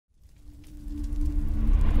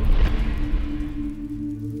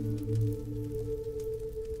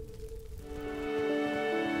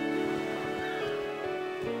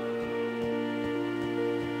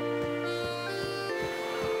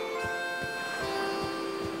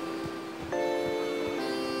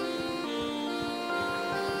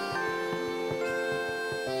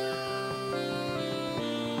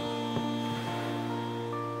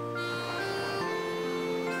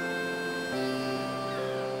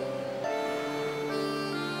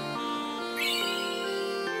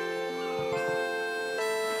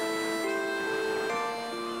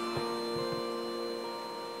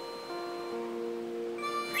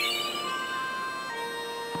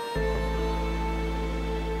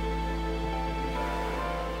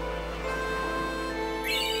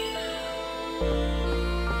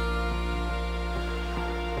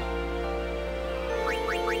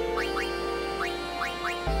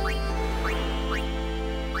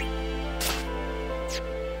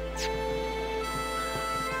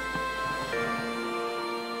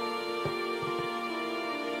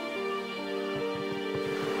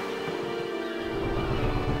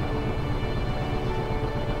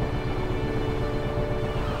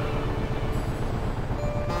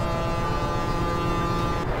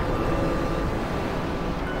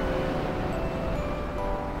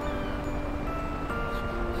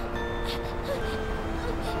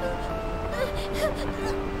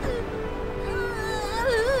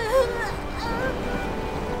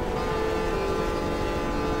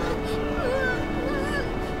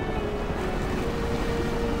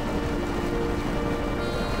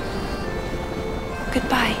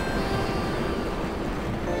Goodbye.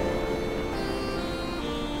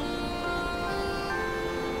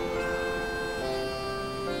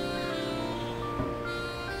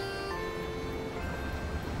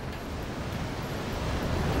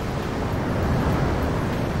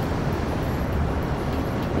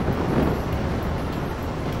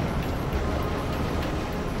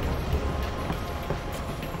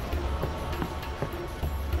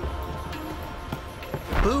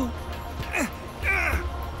 Boo!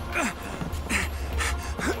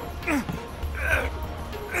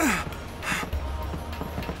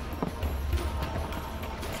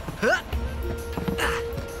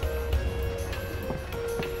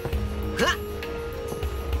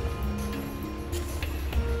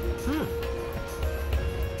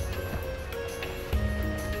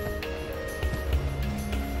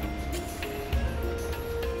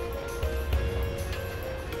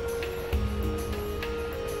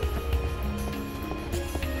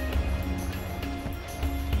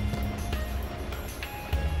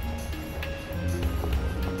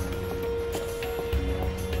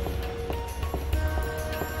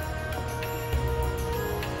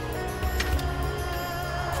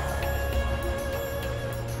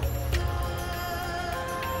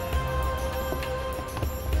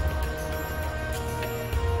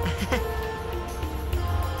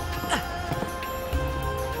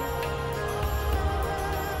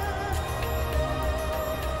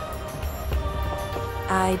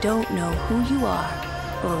 I don't know who you are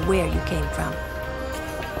or where you came from.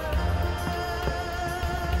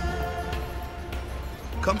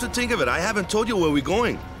 Come to think of it, I haven't told you where we're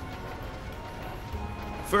going.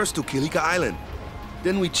 First to Kilika Island.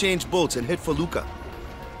 Then we change boats and head for Luca.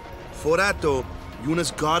 For that though,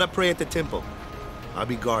 Yuna's gotta pray at the temple. I'll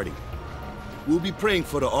be guarding. We'll be praying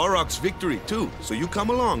for the Aurochs' victory too, so you come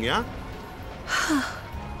along, yeah?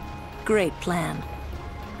 Great plan.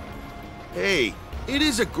 Hey, it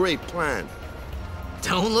is a great plan.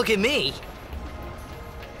 Don't look at me.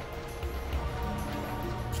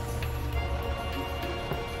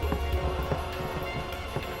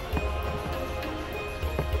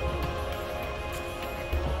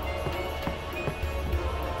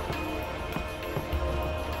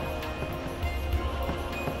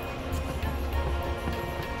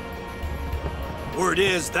 Word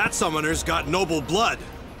is, that summoner's got noble blood.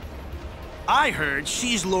 I heard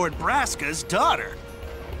she's Lord Braska's daughter.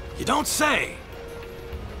 You don't say.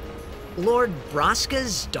 Lord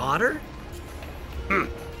Braska's daughter?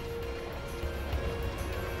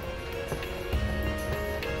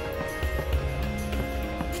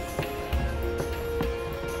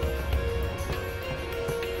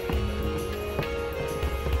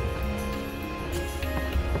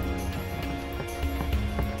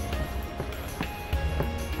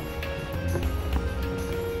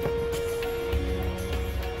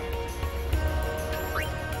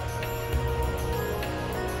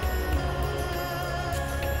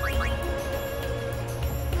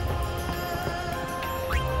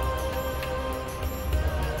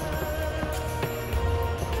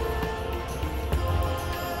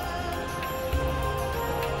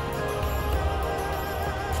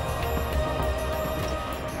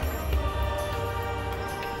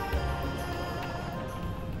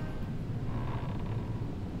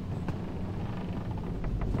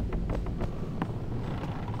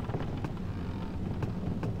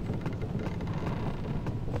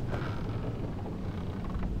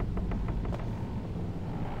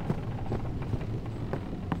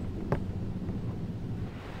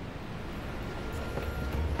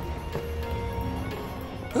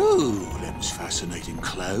 Oh, them's fascinating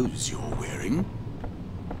clothes you're wearing.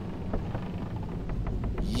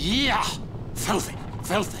 Yeah! Filthy,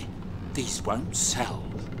 filthy. These won't sell.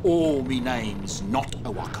 Or me name's not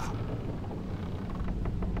Awaka.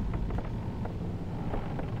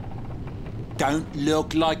 Don't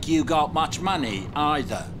look like you got much money,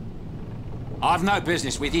 either. I've no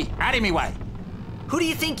business with you. Out of me way. Who do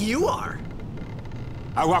you think you are?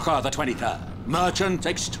 Awaka the 23rd, merchant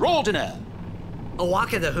extraordinaire.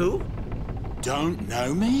 Awaka the who? Don't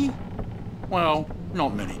know me? Well,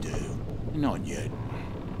 not many do. Not yet.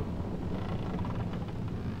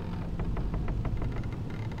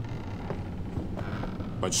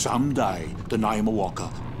 But someday, the name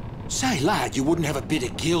Awaka. Say, lad, you wouldn't have a bit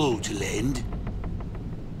of gill to lend.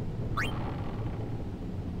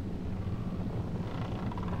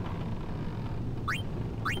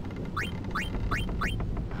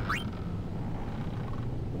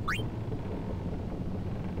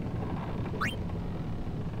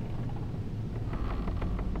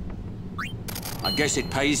 I guess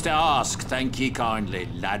it pays to ask, thank ye kindly,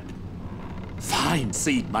 lad. Fine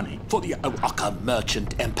seed money for the O'aka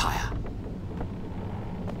merchant empire.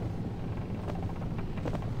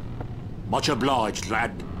 Much obliged,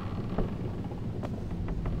 lad.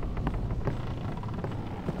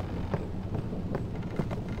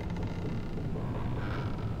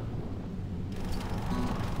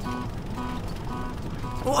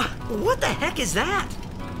 What the heck is that?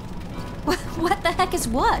 What the heck is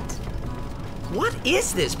what? What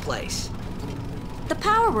is this place? The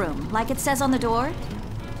power room, like it says on the door.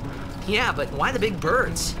 Yeah, but why the big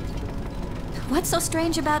birds? What's so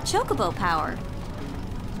strange about chocobo power?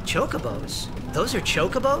 Chocobos? Those are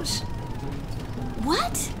chocobos?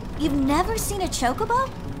 What? You've never seen a chocobo?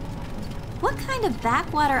 What kind of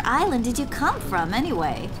backwater island did you come from,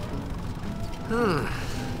 anyway?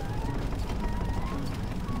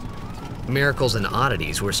 Miracles and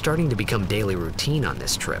oddities were starting to become daily routine on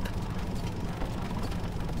this trip.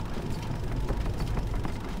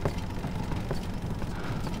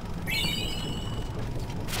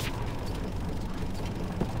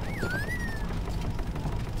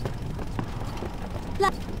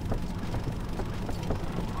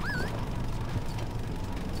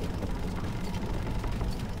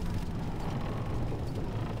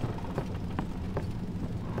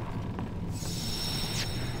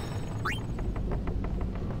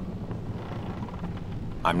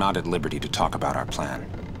 I'm not at liberty to talk about our plan.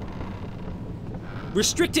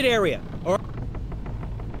 Restricted area. Or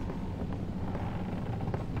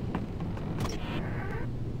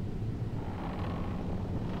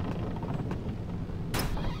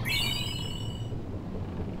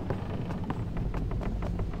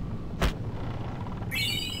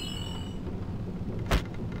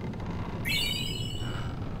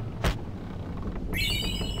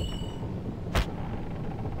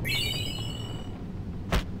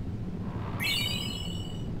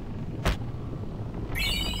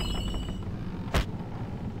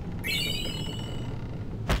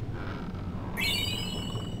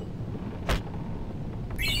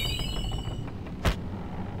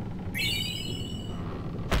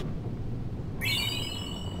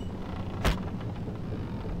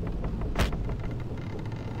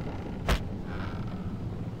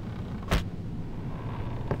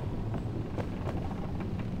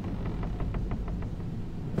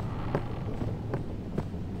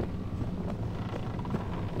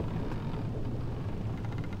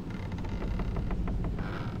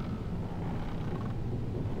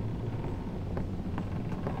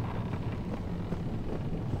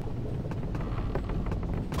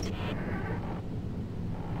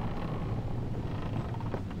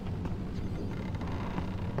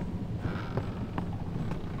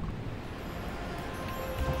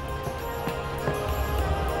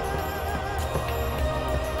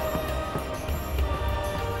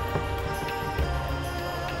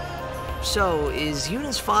So, is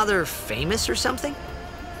Yuna's father famous or something?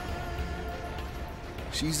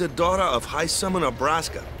 She's the daughter of High Summoner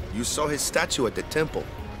Braska. You saw his statue at the temple.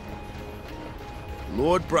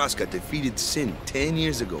 Lord Braska defeated Sin 10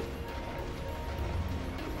 years ago.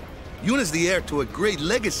 Yuna's the heir to a great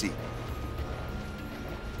legacy.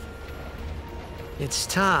 It's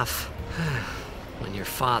tough when your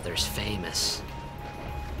father's famous.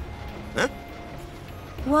 Huh?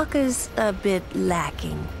 Waka's a bit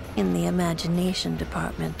lacking in the imagination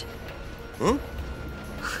department. Huh?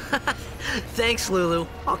 Thanks, Lulu.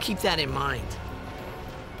 I'll keep that in mind.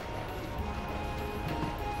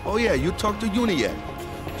 Oh yeah, you talked to Yuna yet?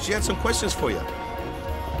 She had some questions for you.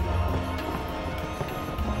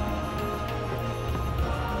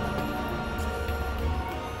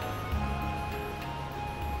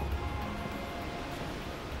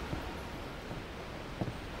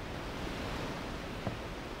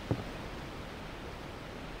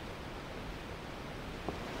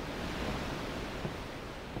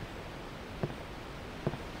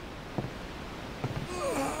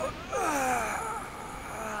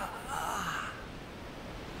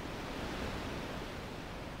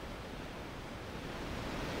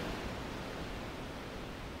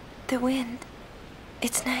 The wind.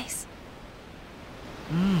 It's nice.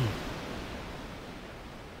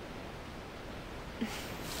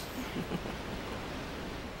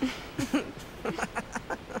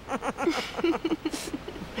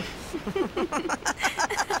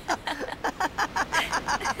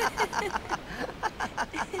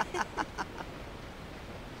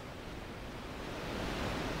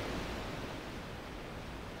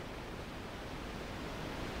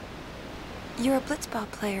 You're a blitzball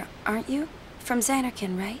player, aren't you? From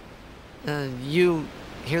Xanarkin, right? You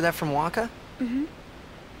hear that from Waka? Mm-hmm.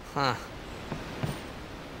 Huh.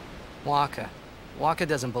 Waka. Waka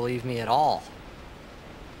doesn't believe me at all.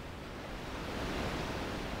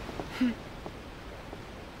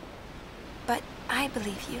 I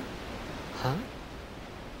believe you. Huh?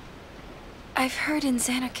 I've heard in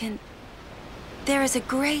Xanarkand, there is a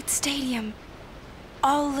great stadium,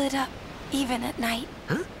 all lit up, even at night.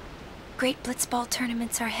 Huh? Great blitzball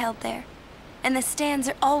tournaments are held there, and the stands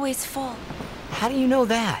are always full. How do you know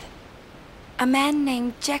that? A man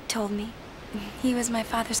named Jack told me. He was my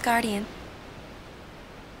father's guardian.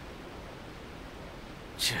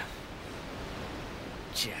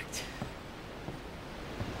 Checked.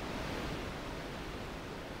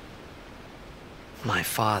 My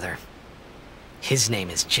father. His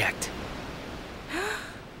name is Jecht.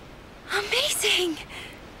 Amazing!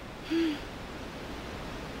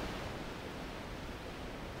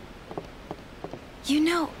 You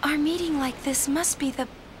know, our meeting like this must be the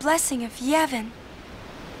blessing of Yevon.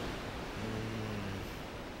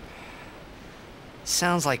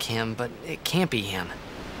 Sounds like him, but it can't be him.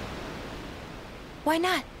 Why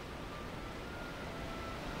not?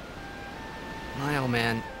 My old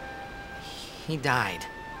man, he died.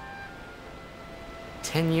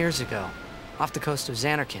 10 years ago, off the coast of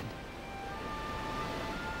Xanarkand.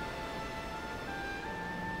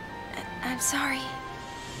 I'm sorry.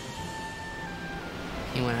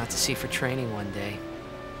 He went out to sea for training one day,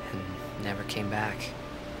 and never came back.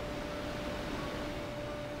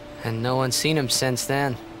 And no one's seen him since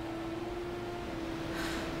then.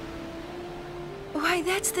 Why,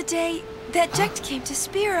 that's the day that Jecht came to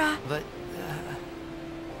Spira. But,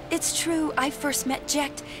 It's true, I first met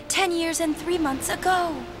Jecht 10 years and 3 months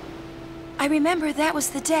ago. I remember that was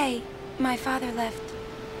the day my father left.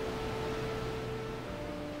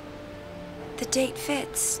 The date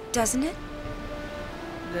fits, doesn't it?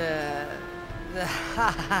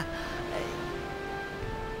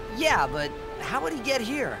 Yeah, but how would he get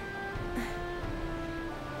here?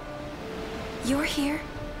 You're here,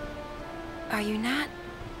 are you not?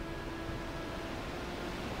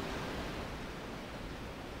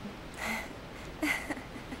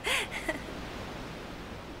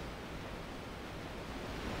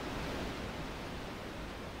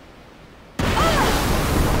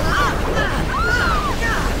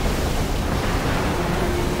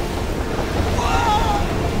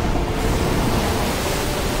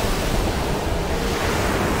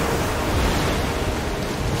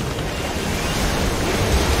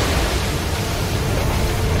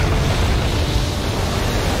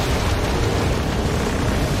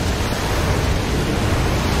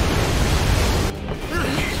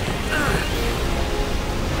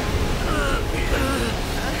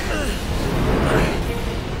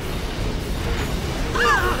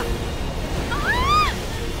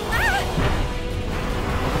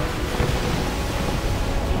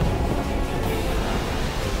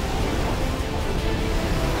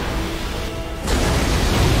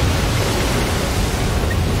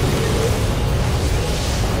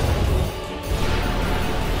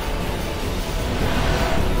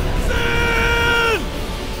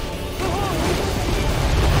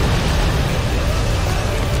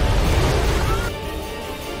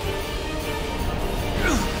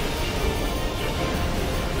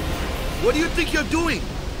 What do you think you're doing?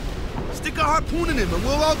 Stick a harpoon in him and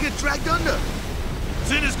we'll all get dragged under.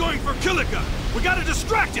 Zin is going for Kilika. We gotta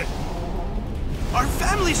distract it. Our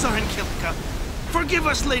families are in Kilika. Forgive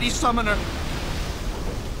us, Lady Summoner.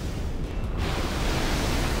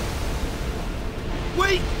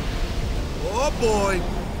 Wait! Oh boy!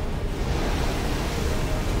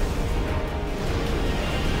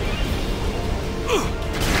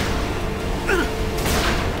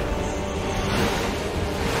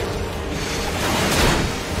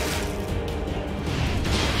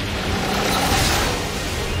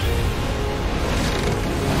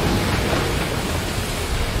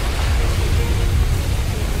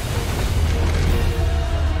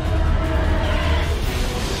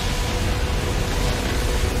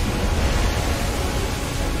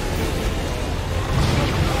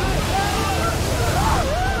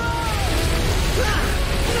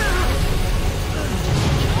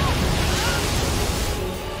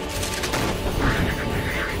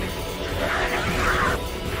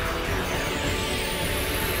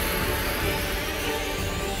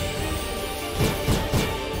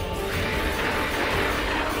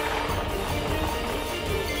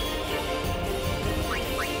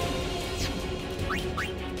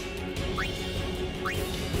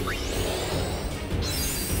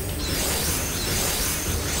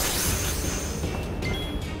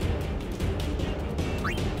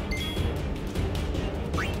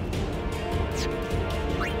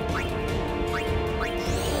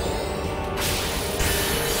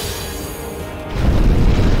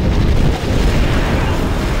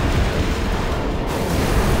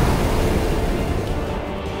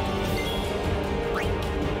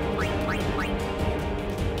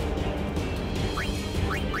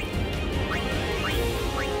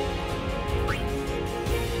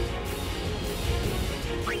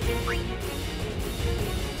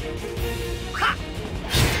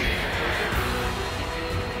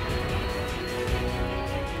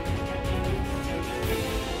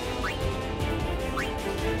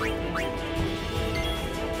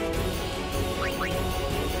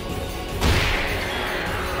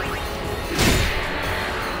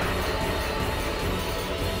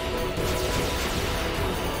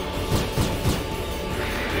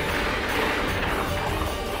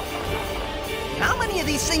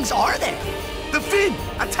 things are there? The fin!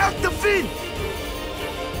 Attack the fin!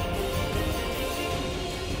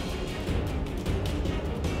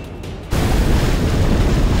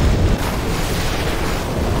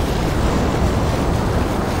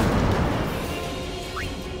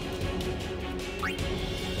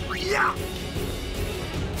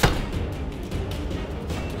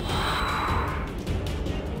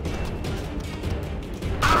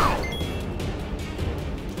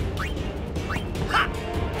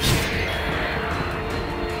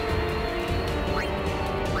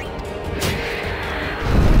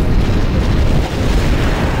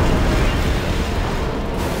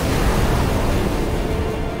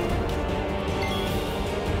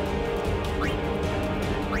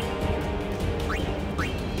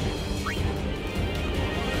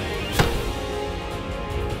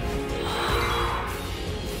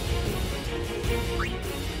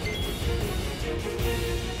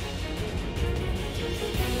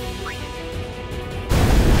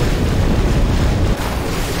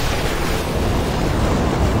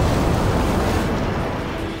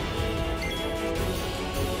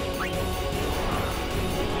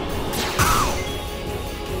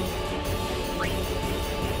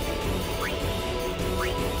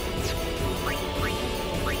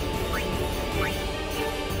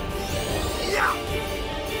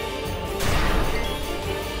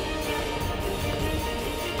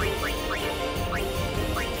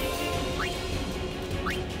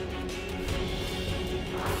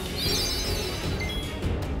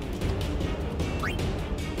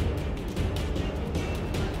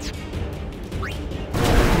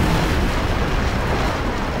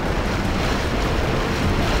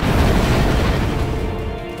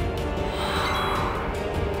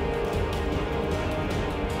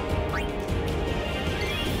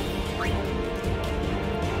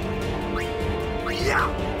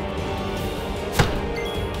 Yeah!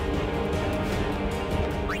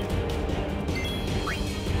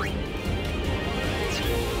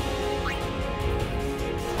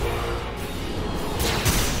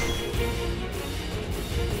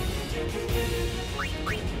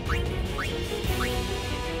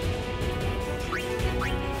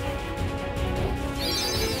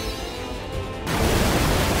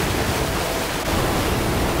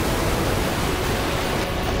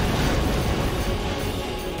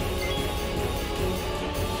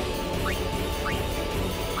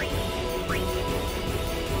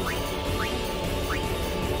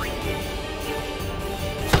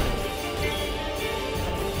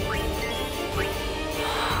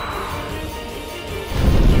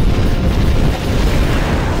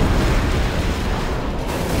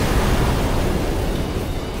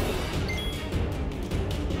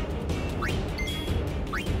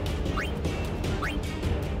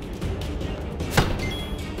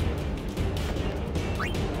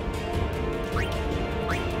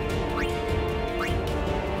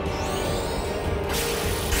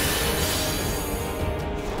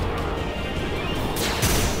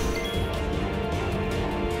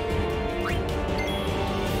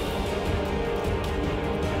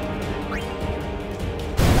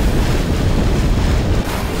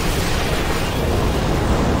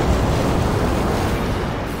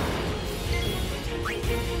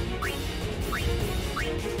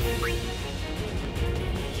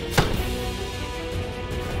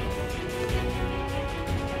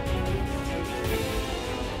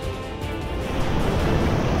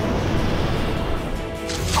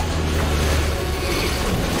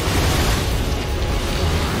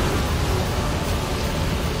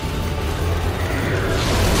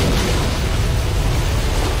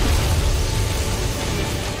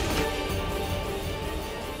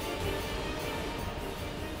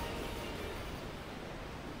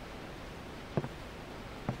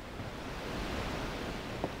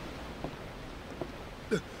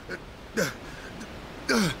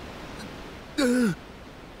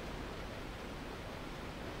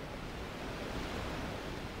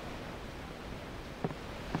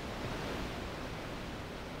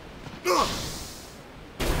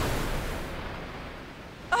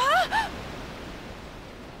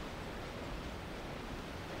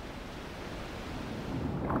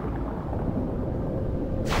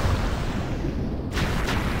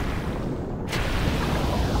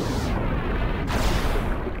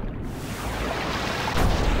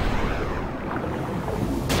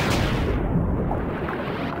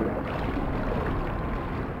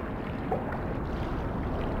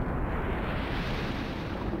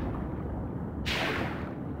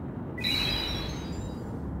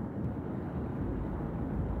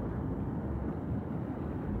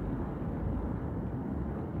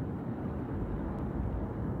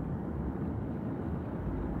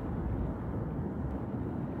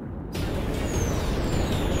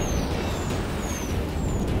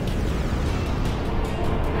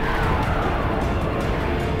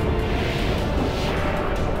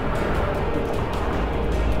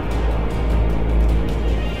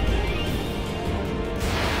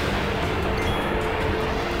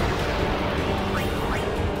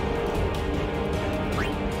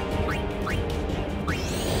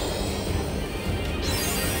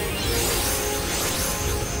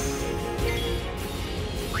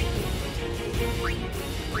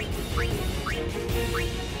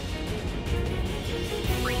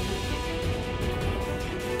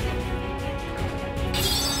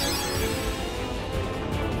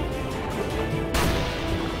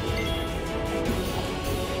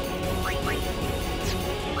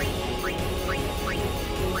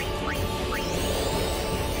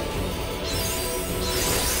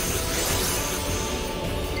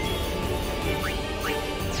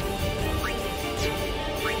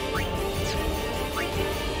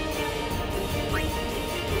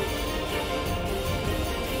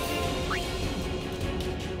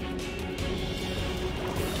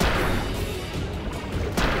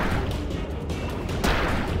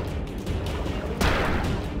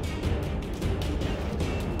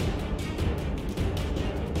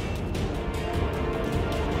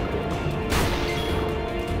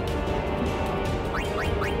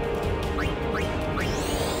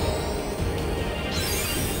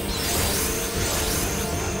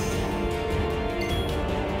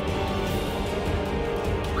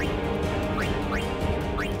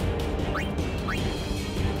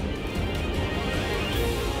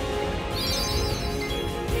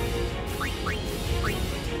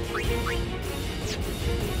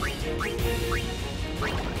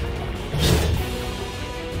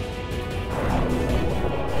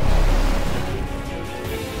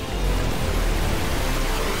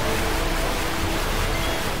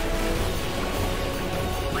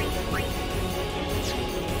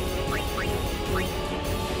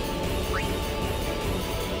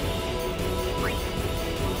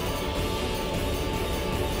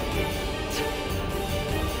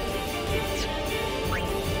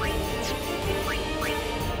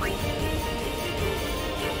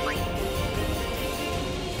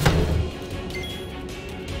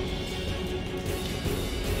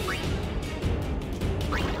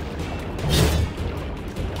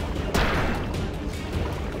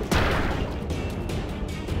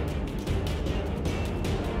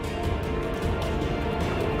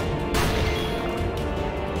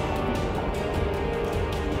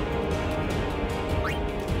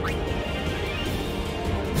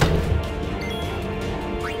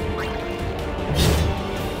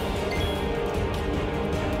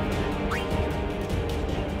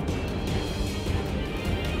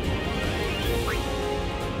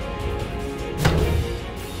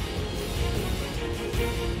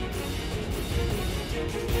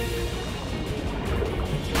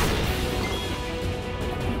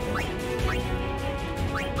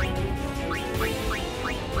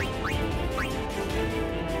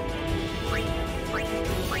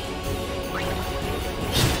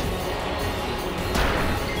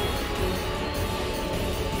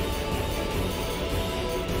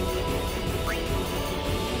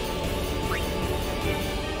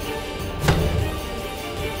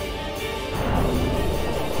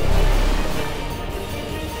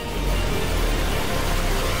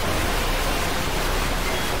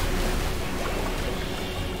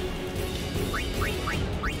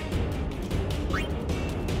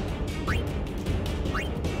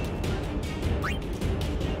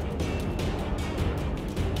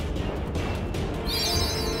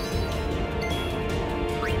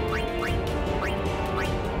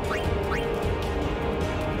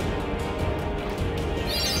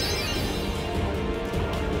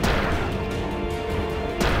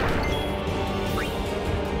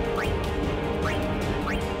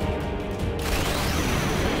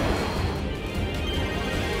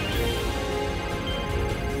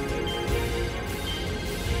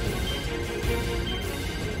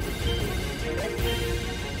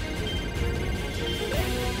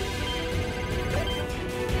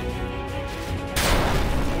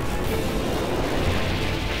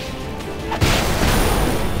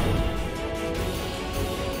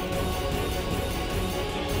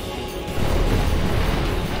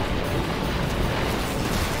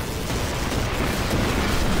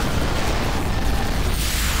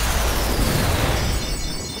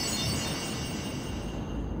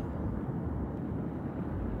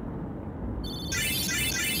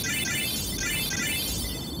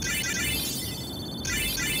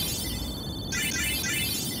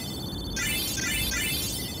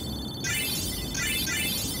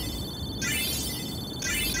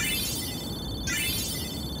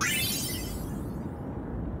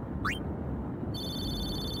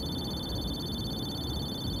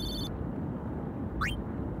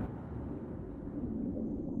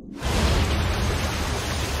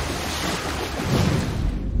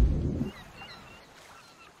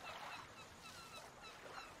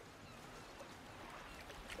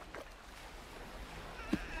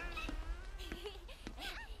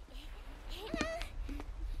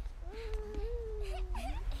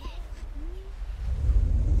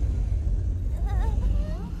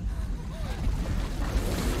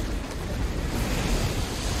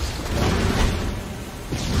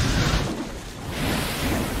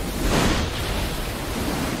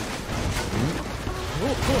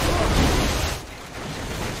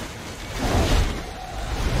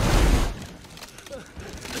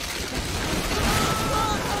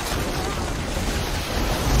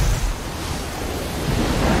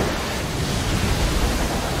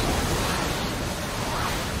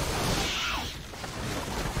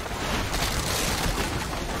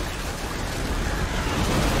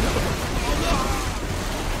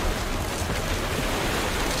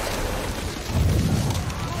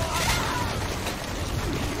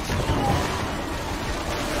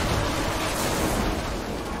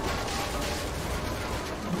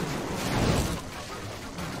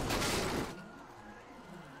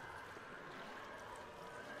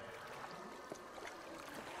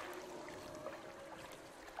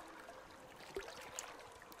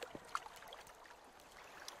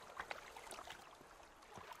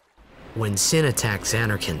 When Sin attacked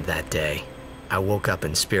Xanarkand that day, I woke up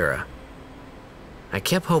in Spira. I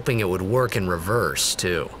kept hoping it would work in reverse,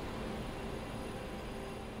 too.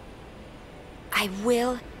 I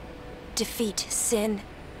will defeat Sin.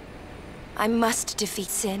 I must defeat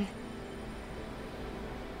Sin.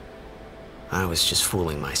 I was just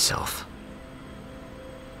fooling myself.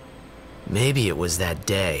 Maybe it was that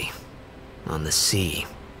day, on the sea,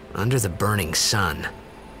 under the burning sun.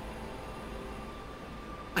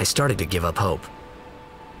 I started to give up hope.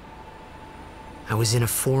 I was in a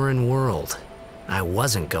foreign world. I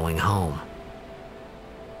wasn't going home.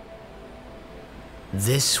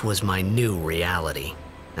 This was my new reality,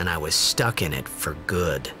 and I was stuck in it for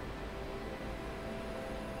good.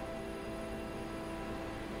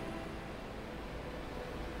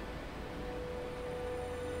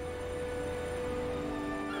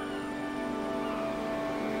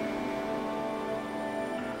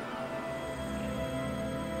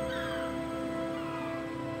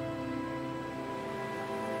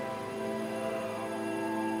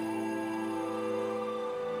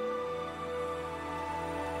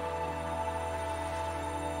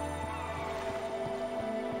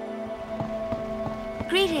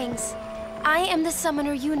 Greetings. I am the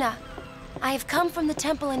summoner Yuna. I have come from the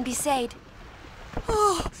temple in Besaid.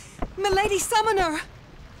 Oh, Milady Summoner!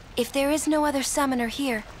 If there is no other summoner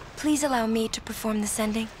here, please allow me to perform the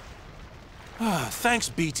sending. Thanks,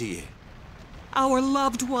 BT. Our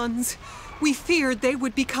loved ones. We feared they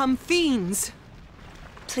would become fiends.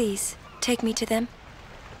 Please, take me to them.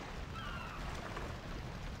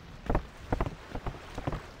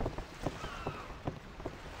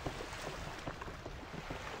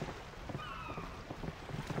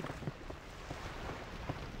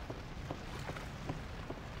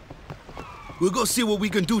 We'll go see what we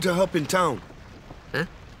can do to help in town. Huh?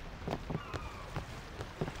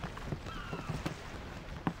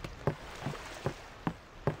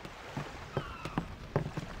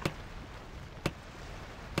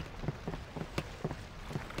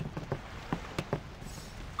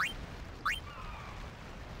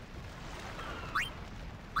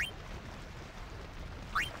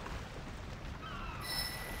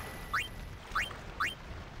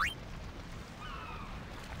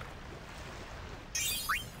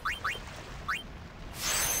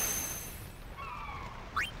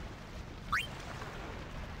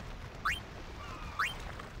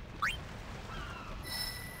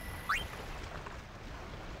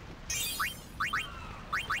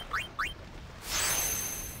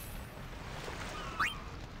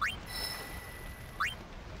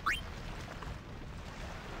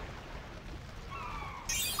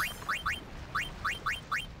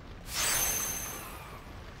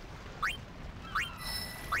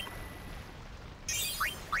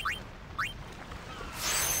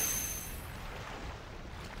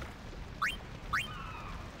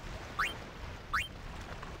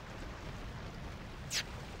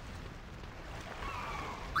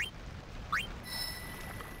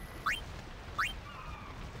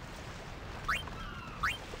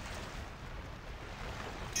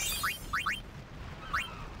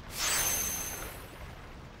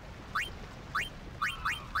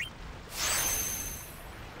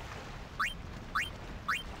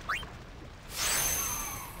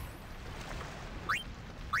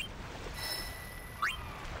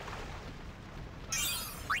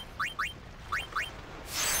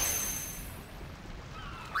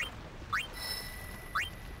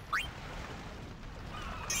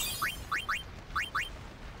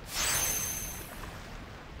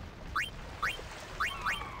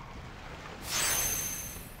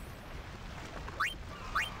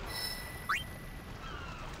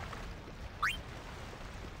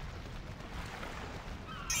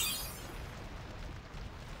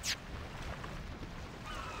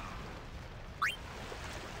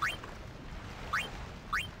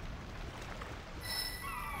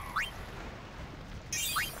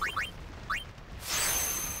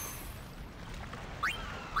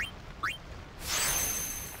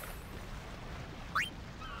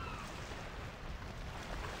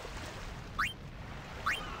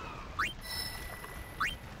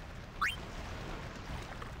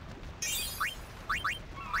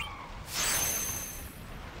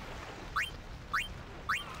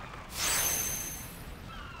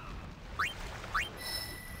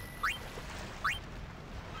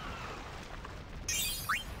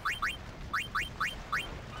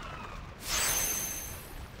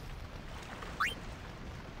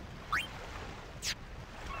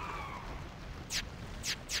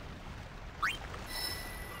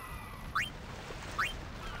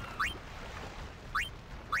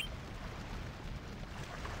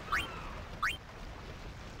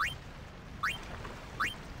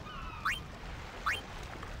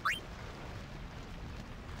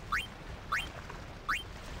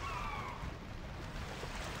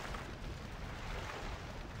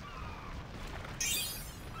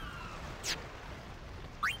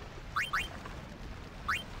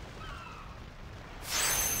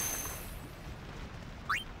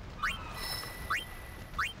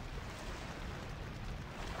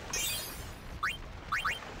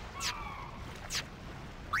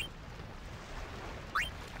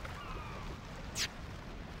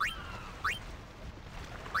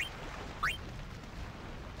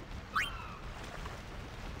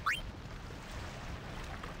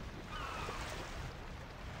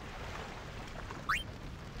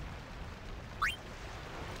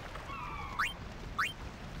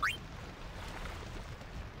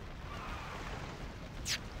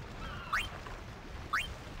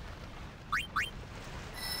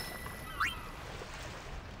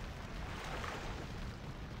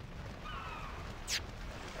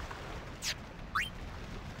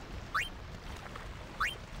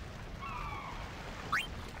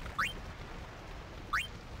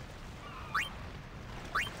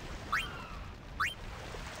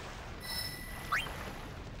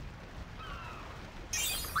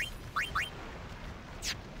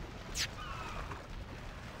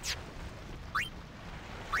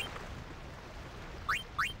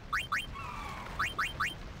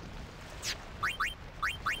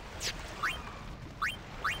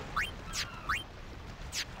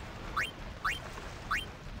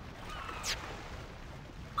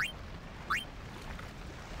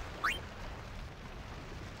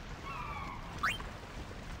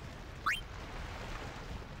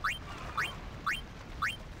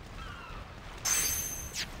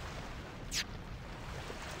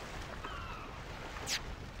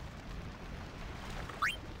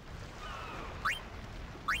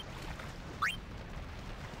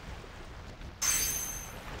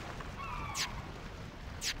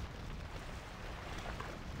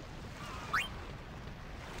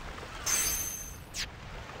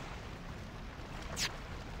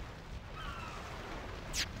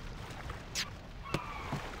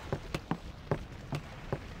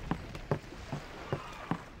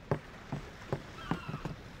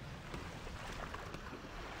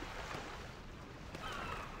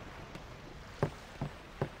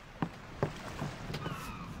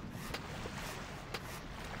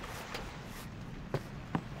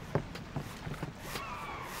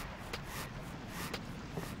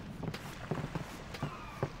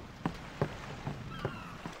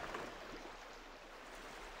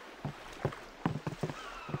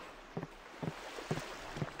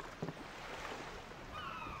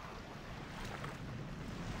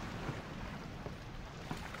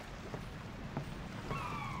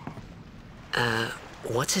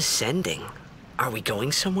 What's ascending? Are we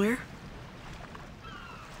going somewhere?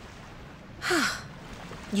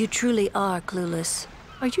 You truly are clueless.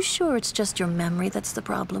 Are you sure it's just your memory that's the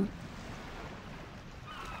problem?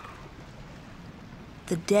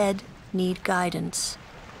 The dead need guidance.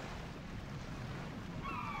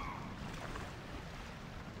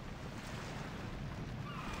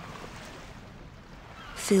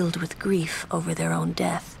 Filled with grief over their own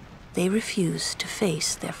death, they refuse to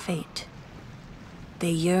face their fate.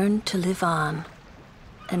 They yearn to live on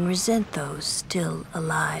and resent those still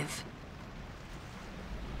alive.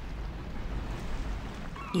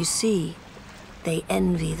 You see, they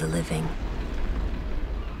envy the living.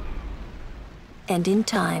 And in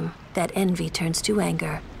time, that envy turns to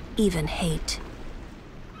anger, even hate.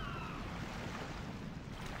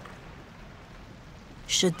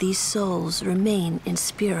 Should these souls remain in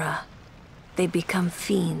Spira, they become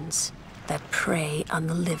fiends that prey on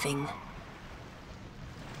the living.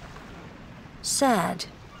 Sad,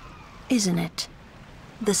 isn't it?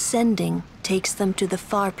 The sending takes them to the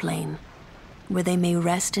far plane, where they may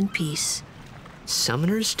rest in peace.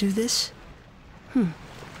 Summoners do this?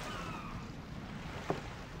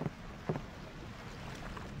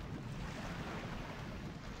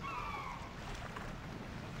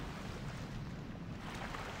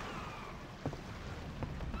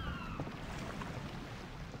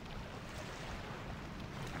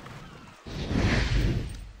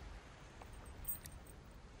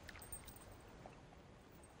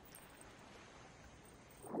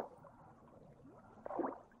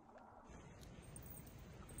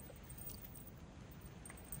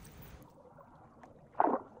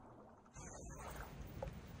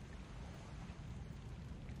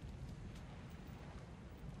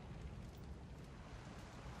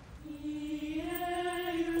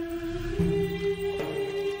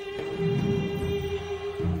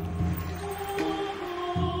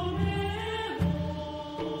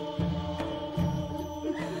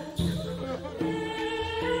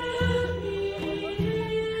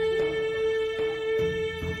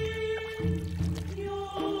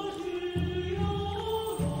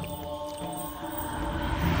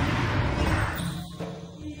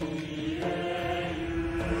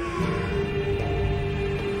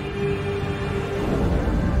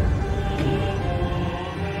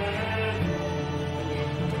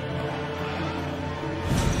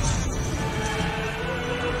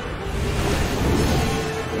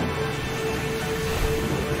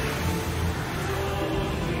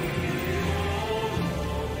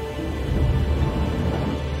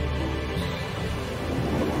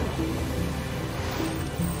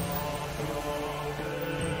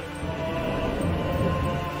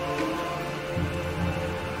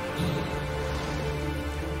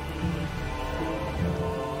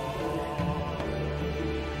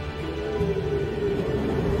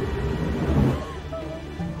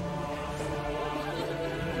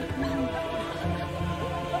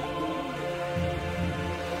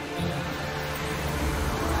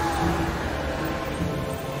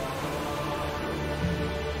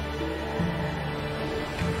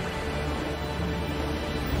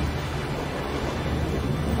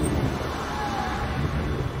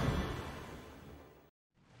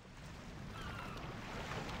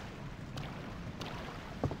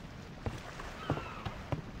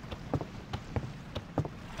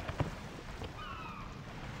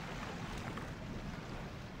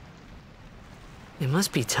 It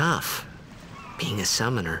must be tough, being a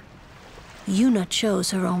summoner. Yuna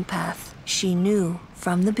chose her own path. She knew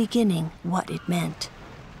from the beginning what it meant.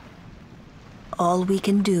 All we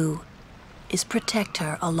can do is protect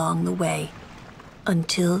her along the way,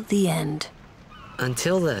 until the end.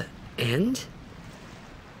 Until the end?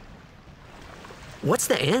 What's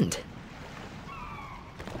the end?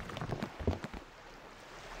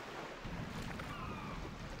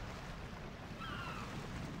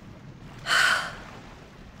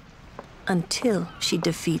 Until she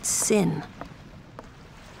defeats sin.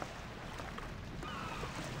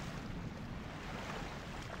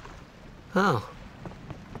 Oh.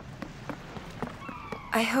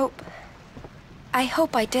 I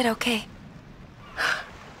hope I did okay.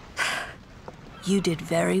 You did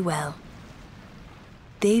very well.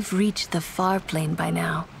 They've reached the far plane by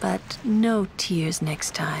now, but no tears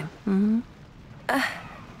next time.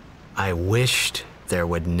 I wished there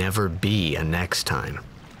would never be a next time.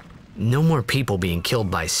 No more people being killed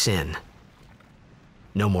by sin.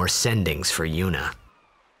 No more sendings for Yuna.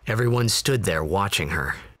 Everyone stood there watching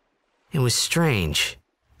her. It was strange,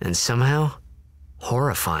 and somehow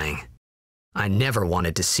horrifying. I never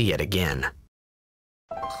wanted to see it again.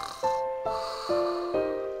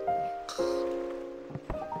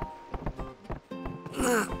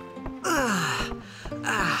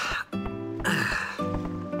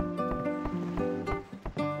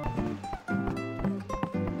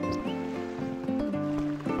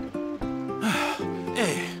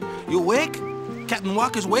 Hey, you awake? Captain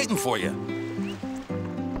Walker's waiting for you.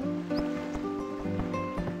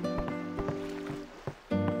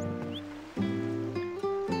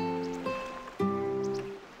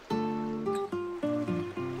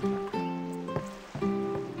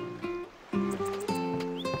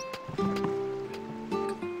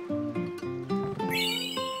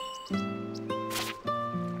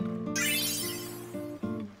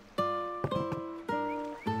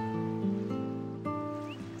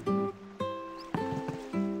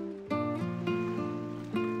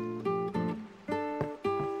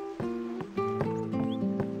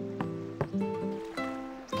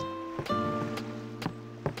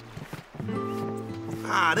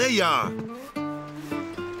 Ah, there you are.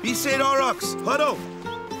 Be said, Aurochs, huddle.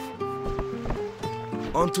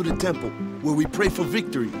 On to the temple, where we pray for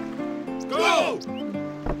victory. Go!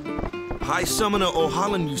 High Summoner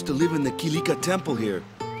O'Halloran used to live in the Kilika temple here.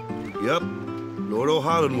 Yep, Lord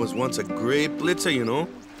O'Halloran was once a great blitzer, you know.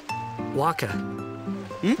 Waka.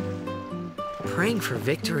 Praying for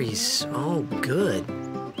victory's all good.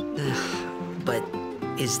 But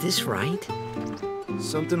is this right?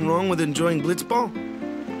 Something wrong with enjoying blitzball?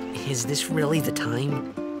 Is this really the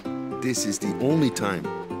time? This is the only time.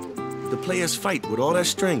 The players fight with all their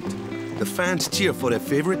strength. The fans cheer for their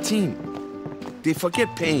favorite team. They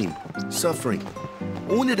forget pain, suffering.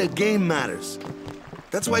 Only the game matters.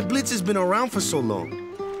 That's why Blitz has been around for so long.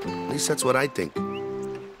 At least that's what I think.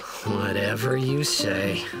 Whatever you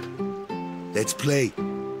say. Let's play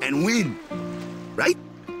and win, right?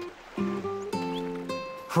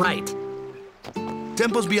 Right.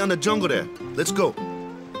 Temple's beyond the jungle there. Let's go.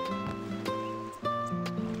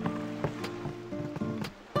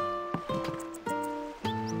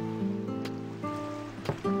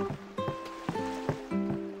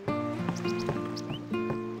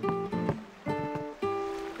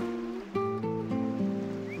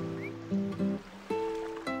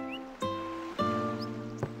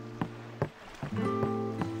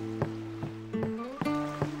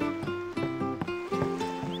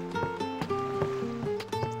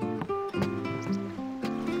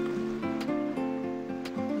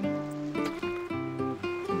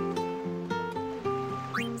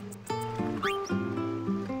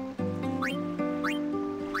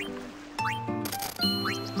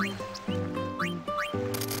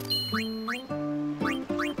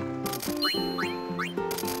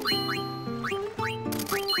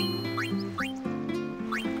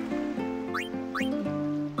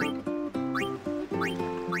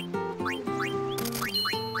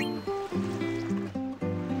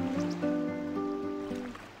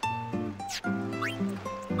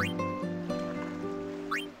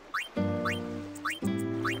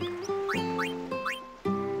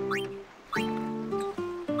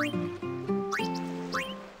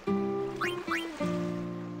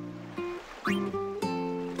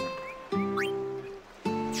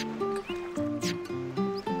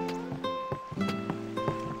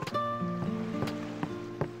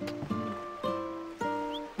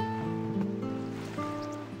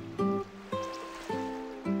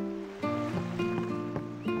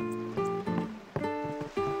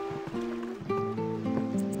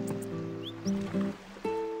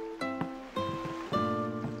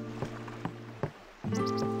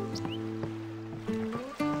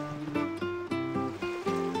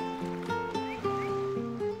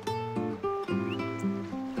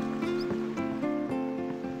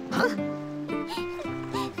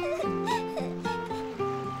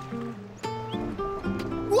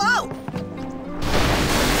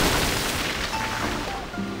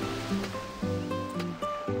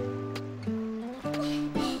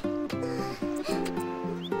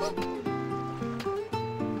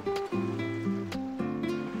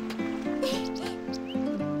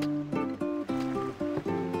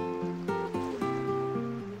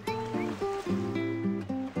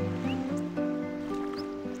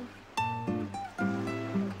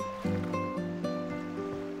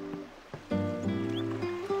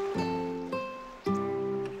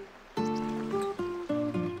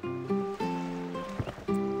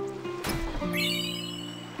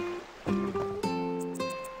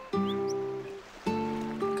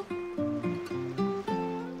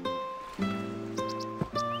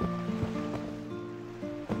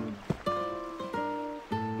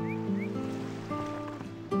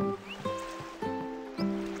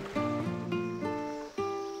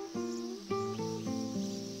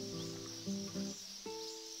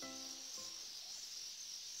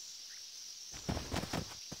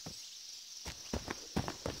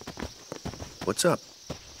 What's up?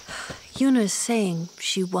 Yuna's saying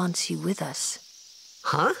she wants you with us.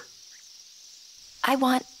 Huh? I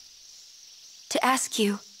want to ask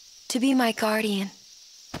you to be my guardian.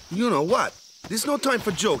 You know what? There's no time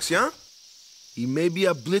for jokes, yeah? He may be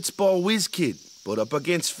a blitzball whiz kid, but up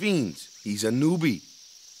against fiends, he's a newbie.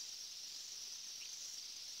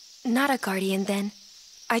 Not a guardian, then.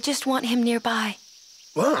 I just want him nearby.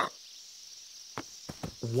 What?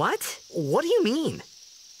 What? What do you mean?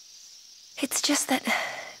 It's just that...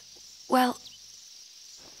 well...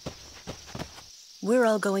 We're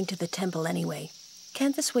all going to the temple anyway.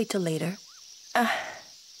 Can't this wait till later?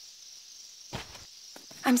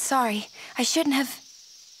 I'm sorry. I shouldn't have...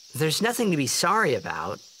 There's nothing to be sorry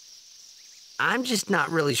about. I'm just not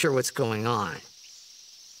really sure what's going on.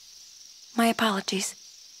 My apologies.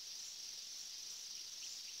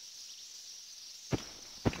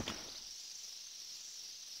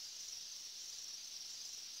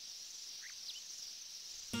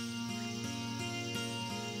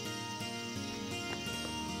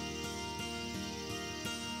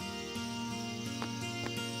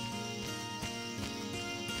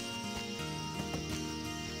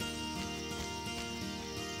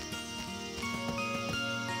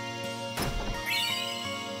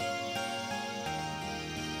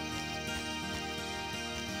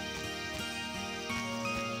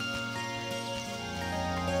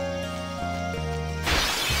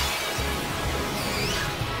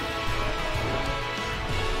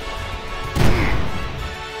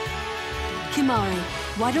 Kimari,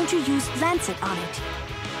 why don't you use Lancet on it?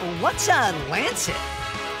 What's a Lancet?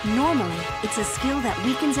 Normally, it's a skill that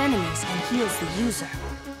weakens enemies and heals the user.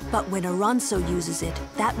 But when a Ronso uses it,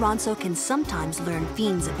 that Ronso can sometimes learn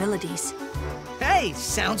Fiend's abilities. Hey,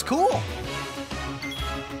 sounds cool.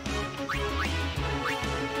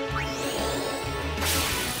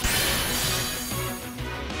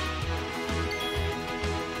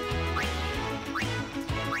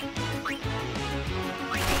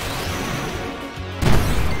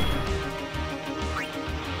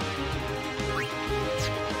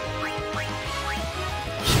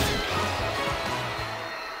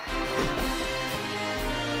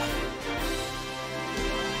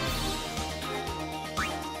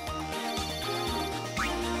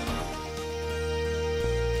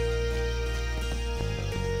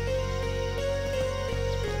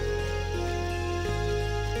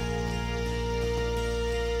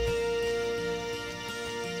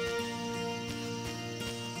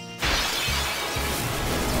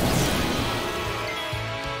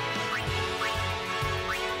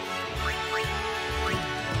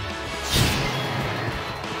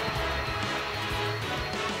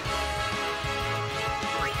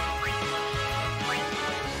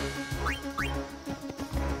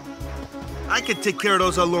 I could take care of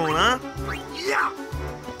those alone, huh? Yeah!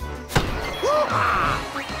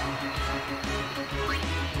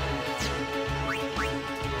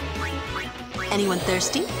 Anyone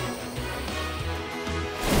thirsty?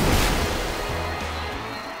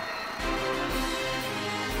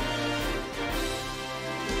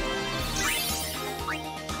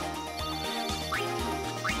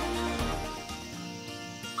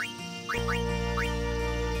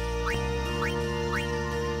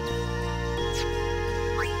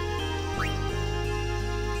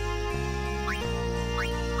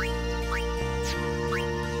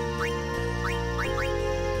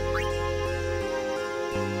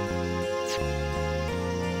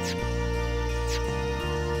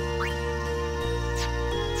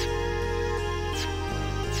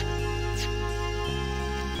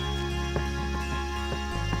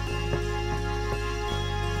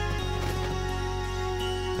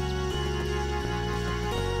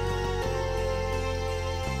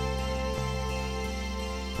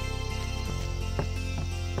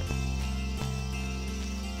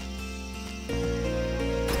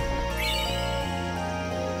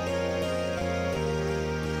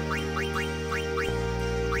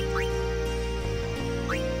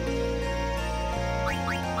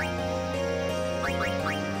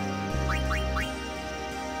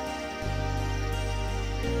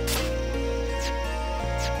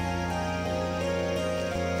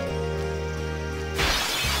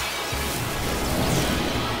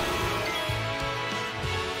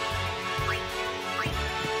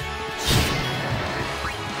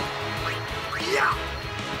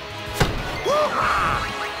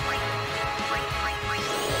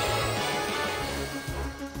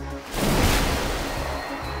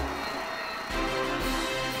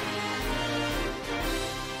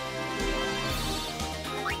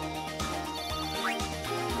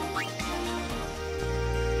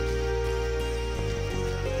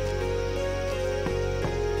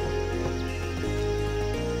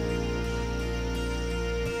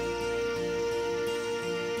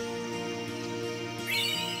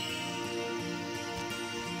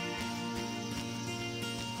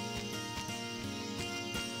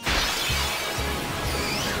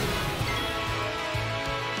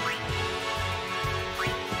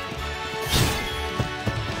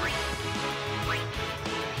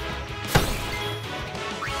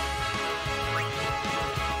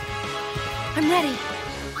 Nettie!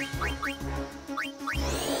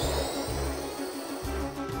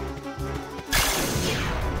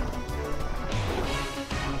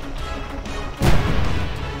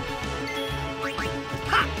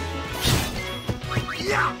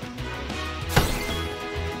 Yeah!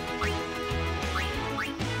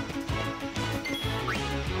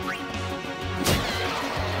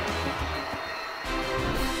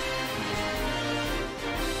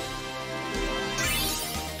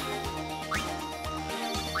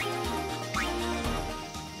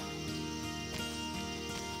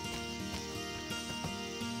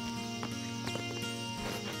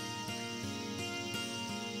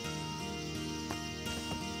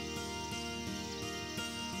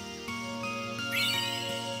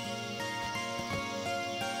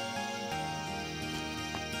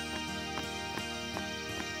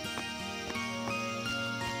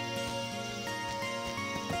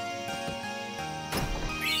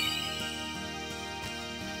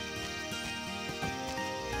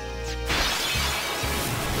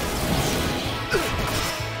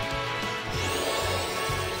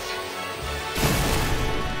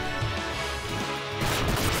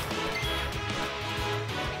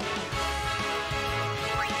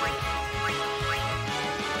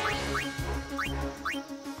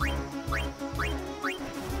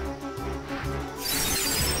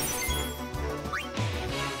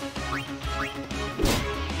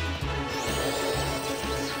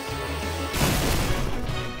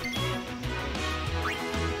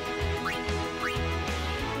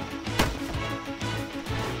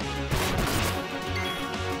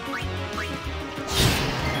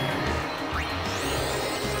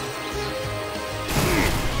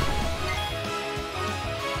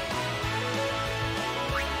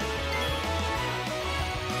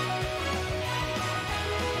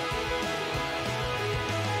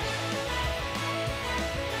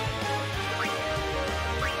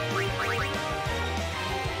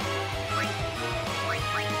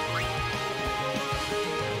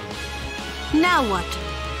 Now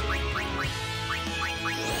what?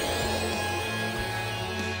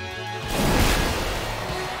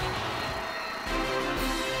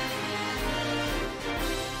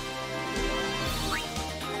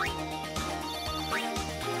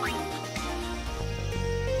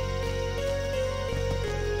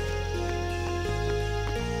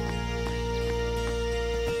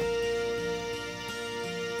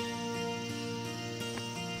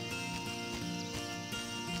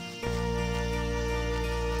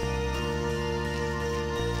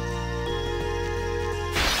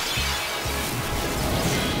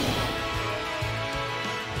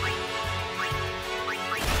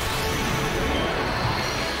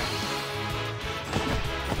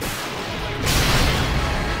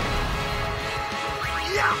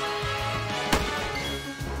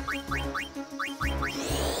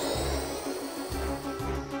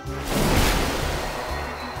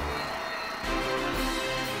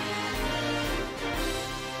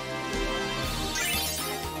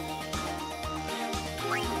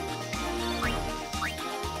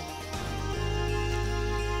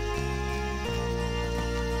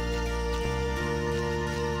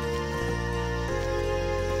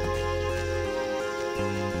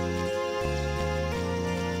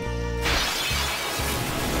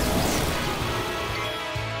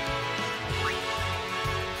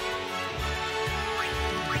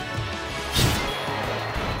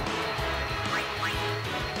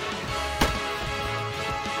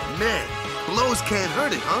 Man, blows can't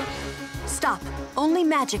hurt it, huh? Stop. Only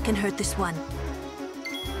magic can hurt this one.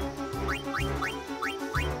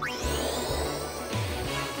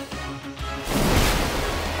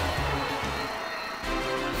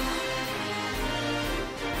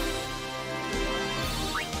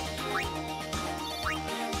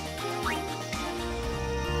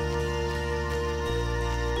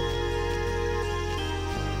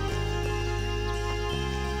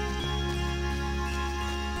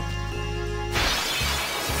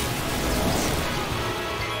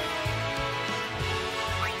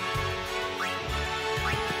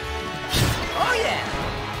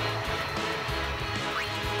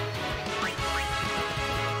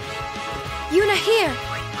 Yuna, here!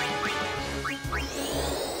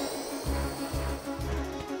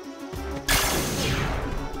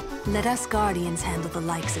 Let us Guardians handle the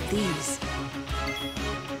likes of these.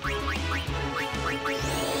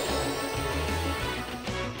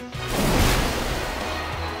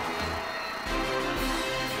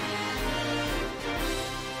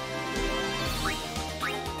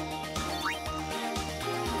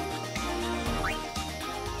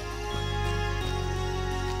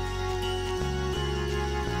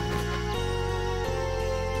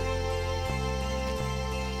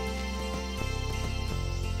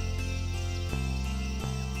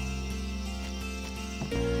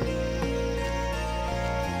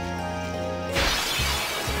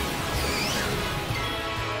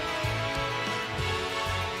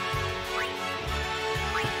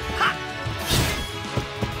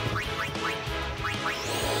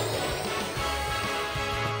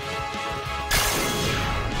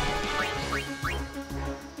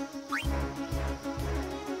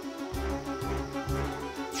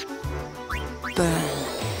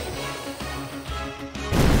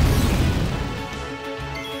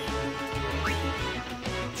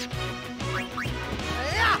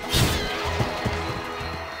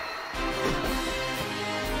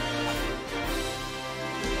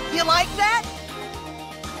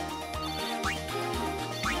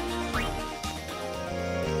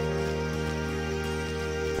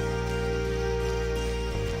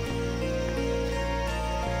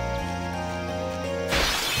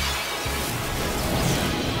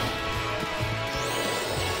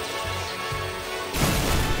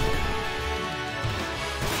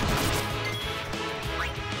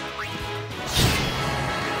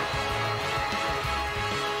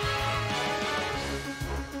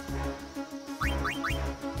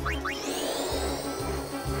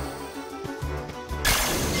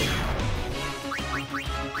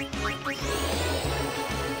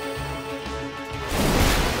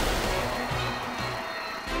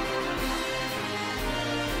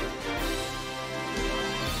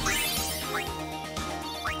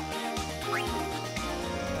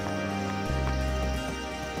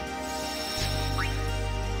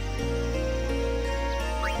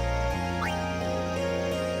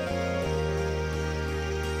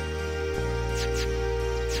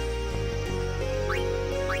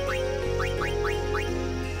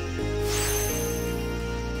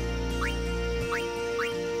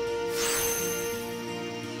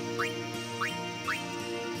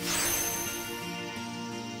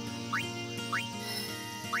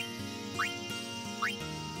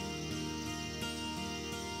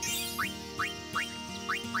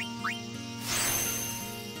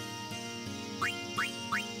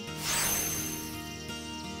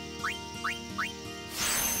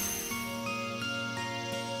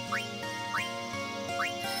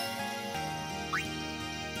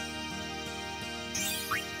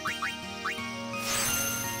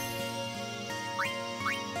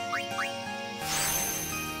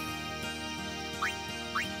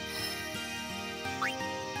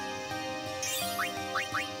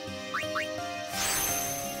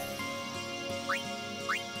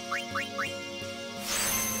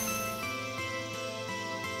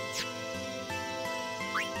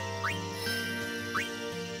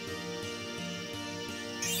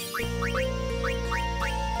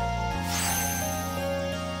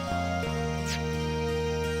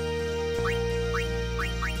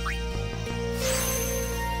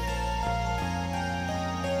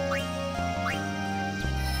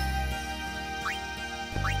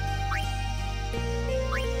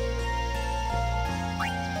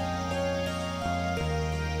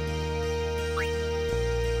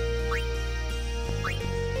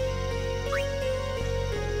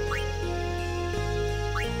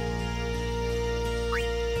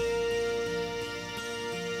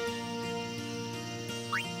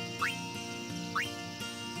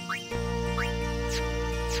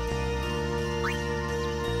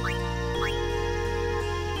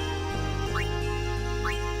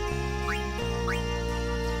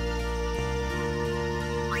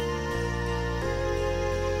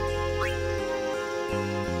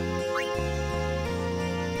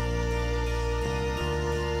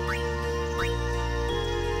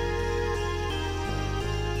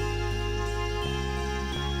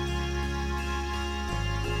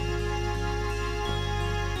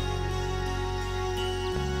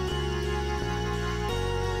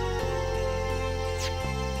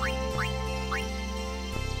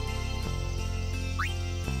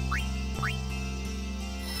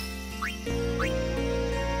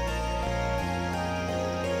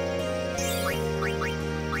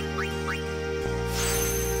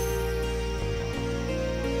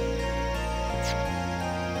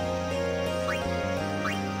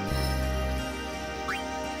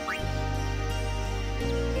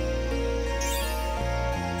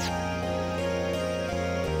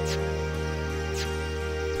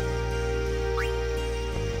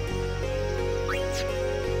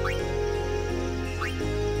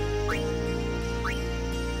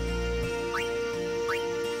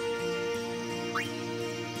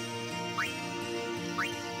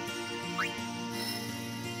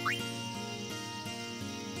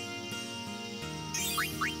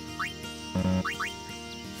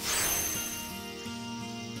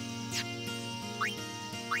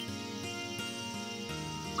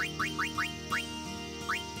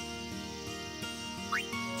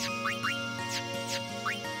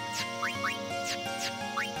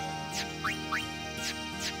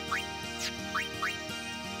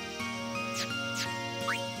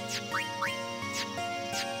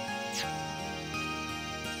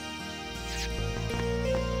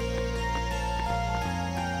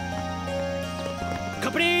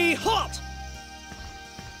 Company, halt!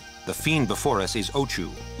 The fiend before us is Ochu,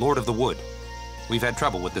 Lord of the Wood. We've had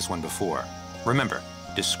trouble with this one before. Remember,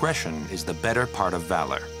 discretion is the better part of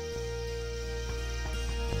valor.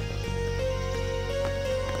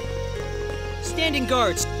 Standing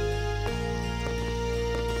guards.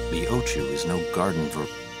 The Ochu is no garden for...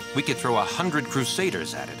 We could throw 100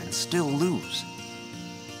 crusaders at it and still lose.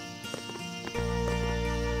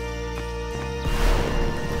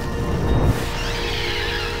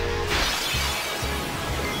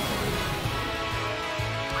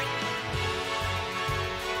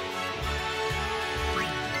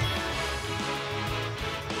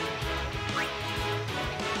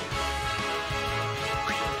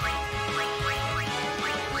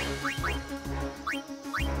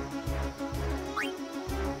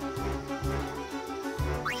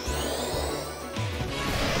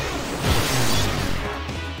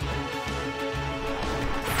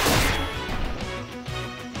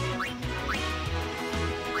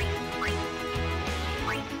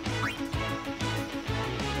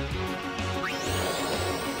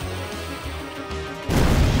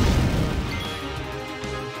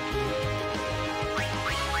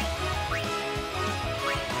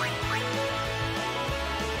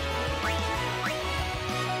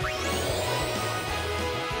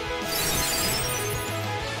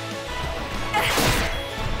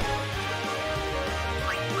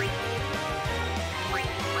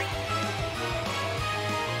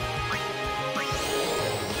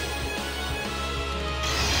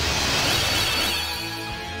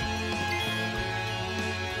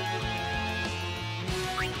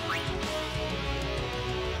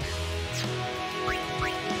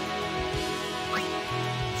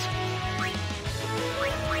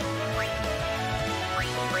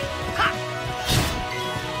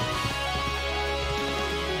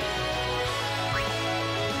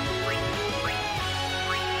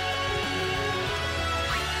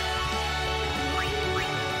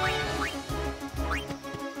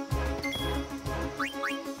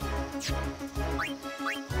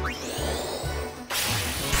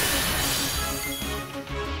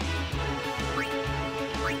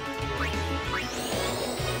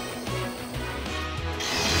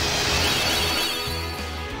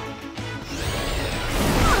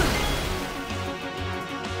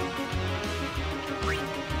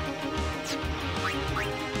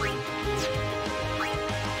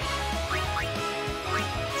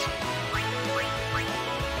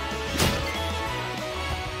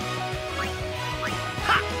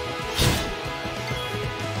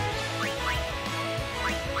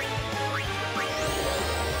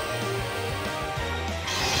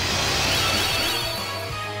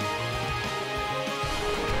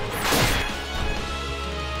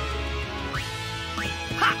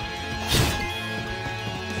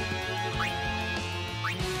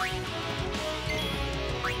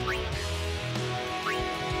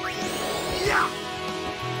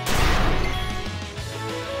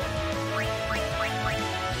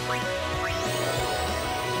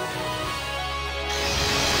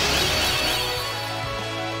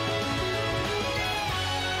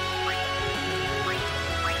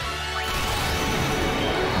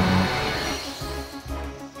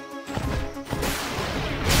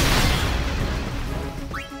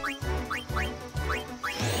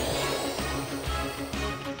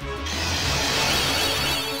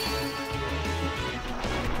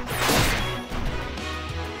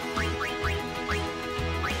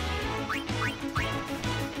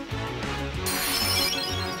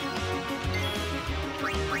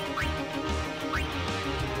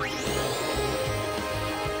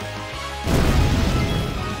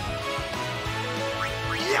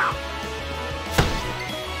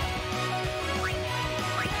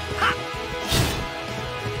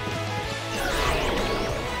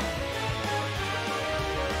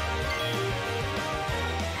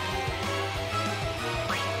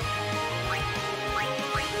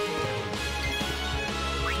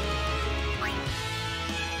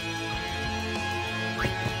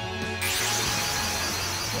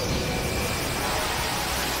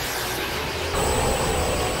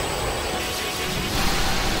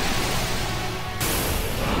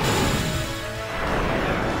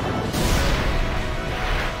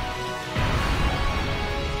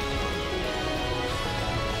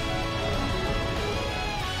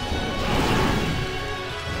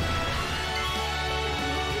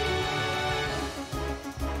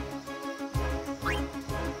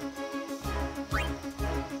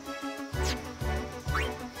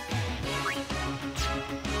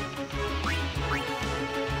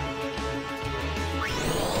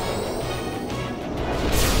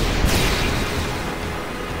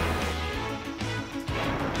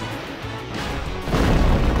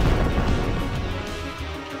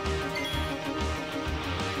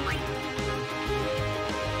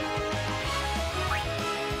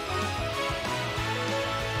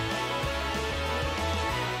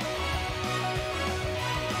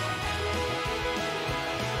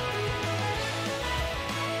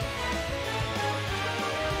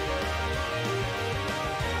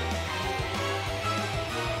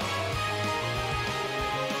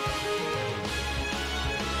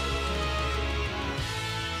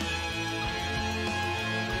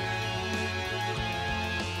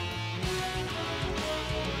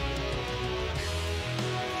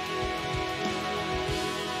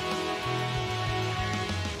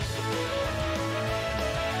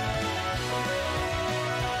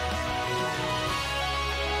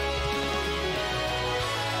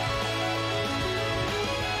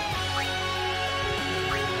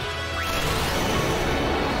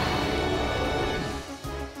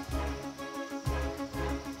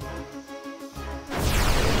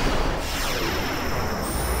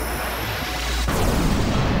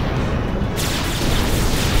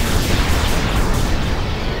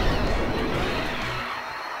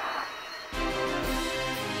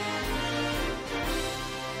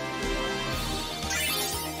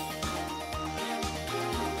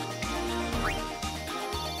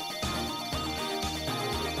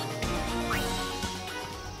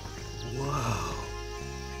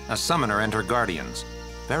 A summoner and her guardians.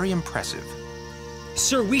 Very impressive.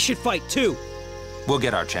 Sir, we should fight too. We'll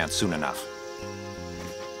get our chance soon enough.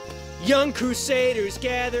 Young crusaders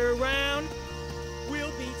gather around.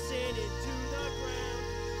 We'll beat sin into the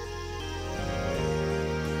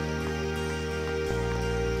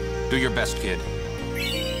ground. Do your best, kid.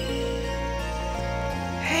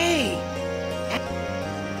 Hey!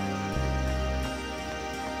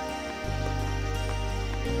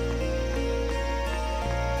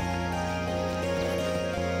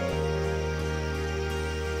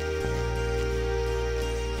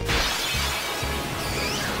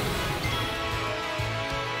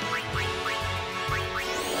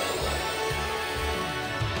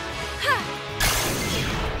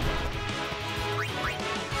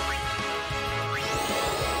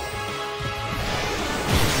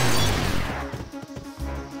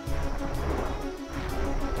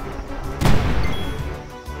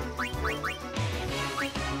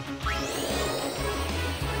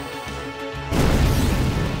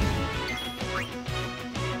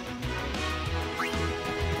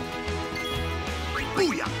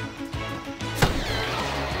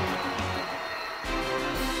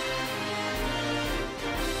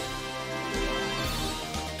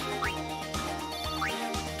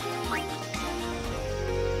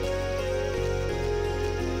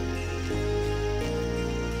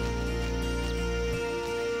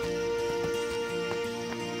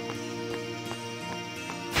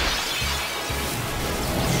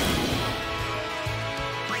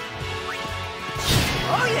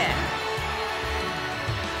 Oh yeah!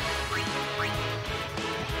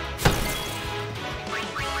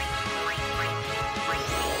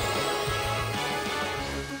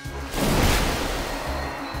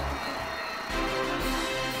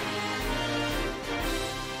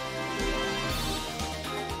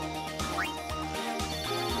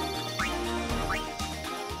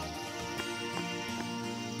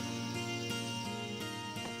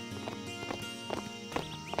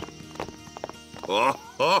 Oh,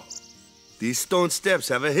 oh. These stone steps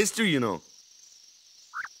have a history, you know.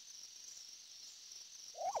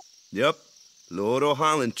 Yep, Lord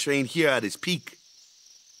O'Holland trained here at his peak.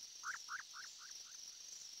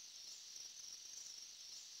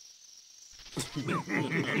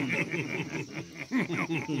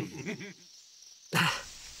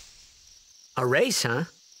 A race, huh?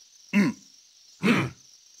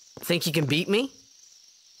 Think you can beat me?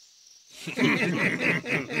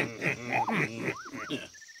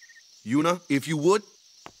 Yuna, if you would.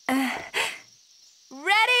 Ready?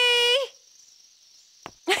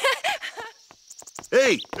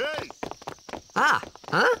 Hey! Hey! Ah,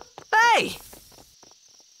 huh? Hey!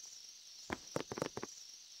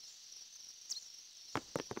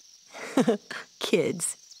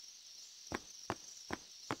 Kids.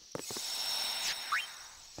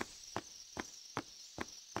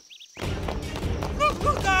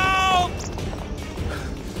 Look out!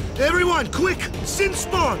 Everyone, quick! Sin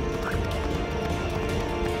spawn!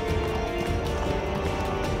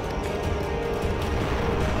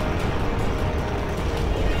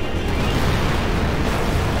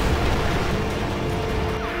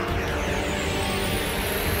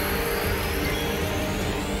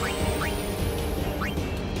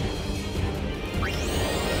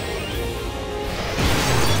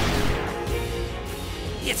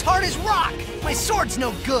 It's hard as rock! My sword's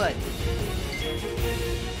no good!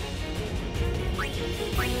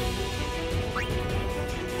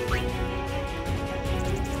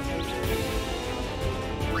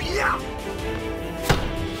 Yeah!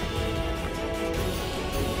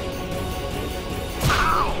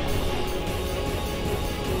 Ow!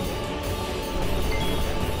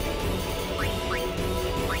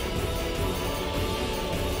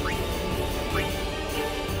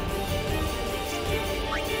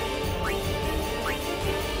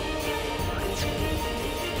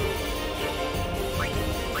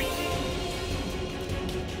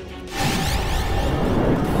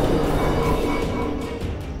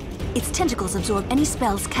 Its tentacles absorb any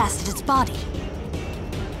spells cast at its body.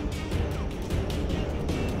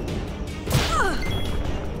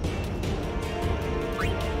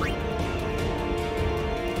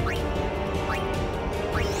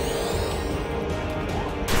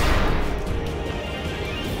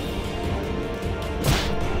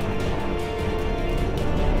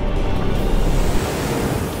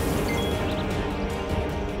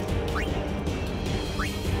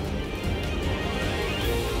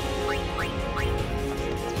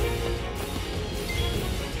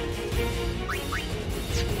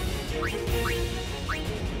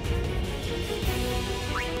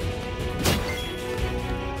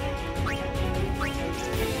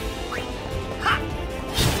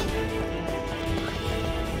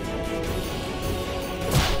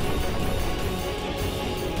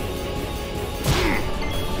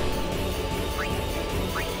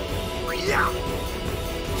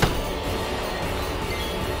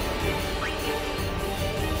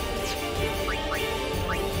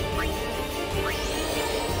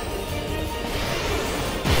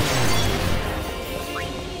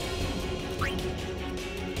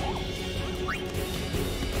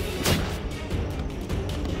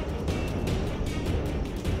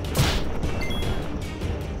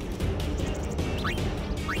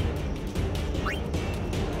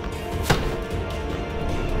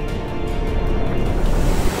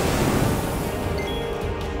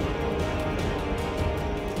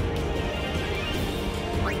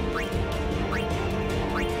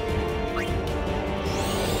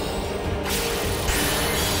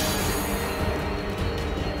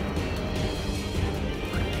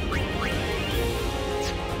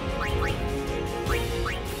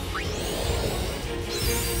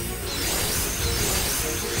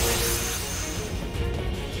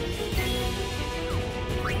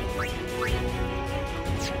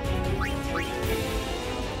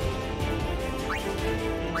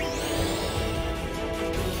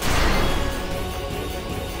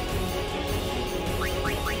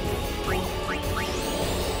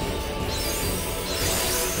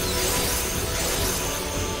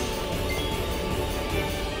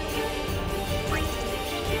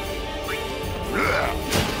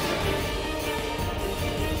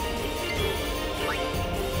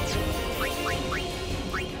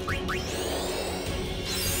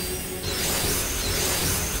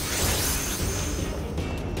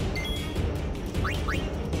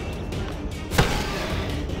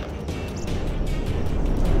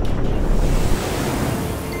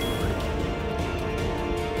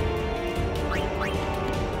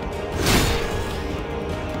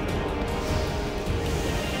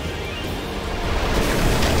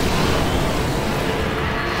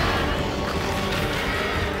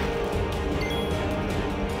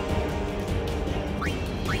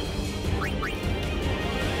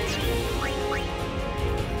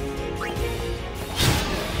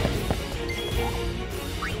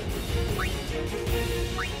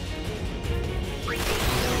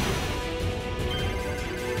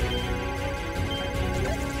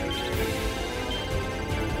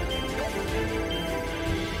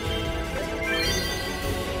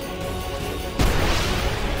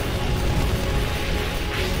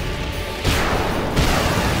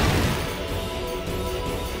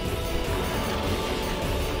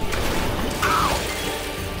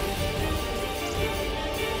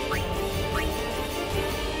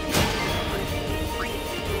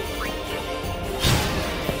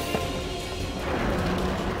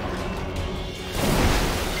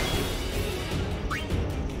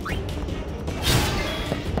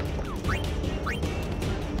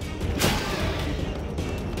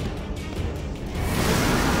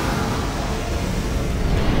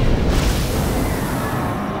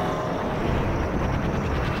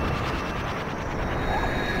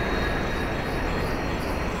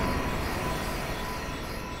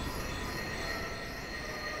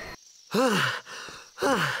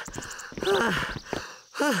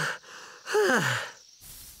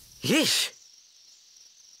 Yeesh.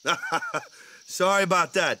 Sorry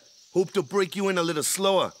about that. Hope to break you in a little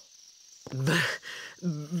slower.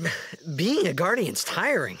 Being a guardian's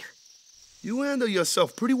tiring. You handle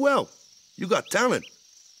yourself pretty well. You got talent.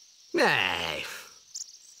 Hey.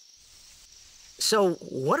 So,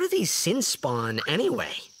 what are these sin spawn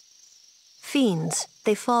anyway? Fiends.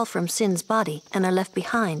 They fall from Sin's body and are left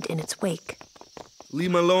behind in its wake. Leave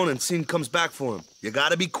him alone and Sin comes back for him. You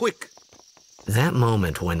gotta be quick. That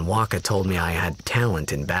moment when Waka told me I had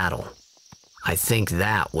talent in battle, I think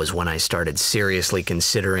that was when I started seriously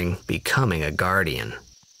considering becoming a guardian.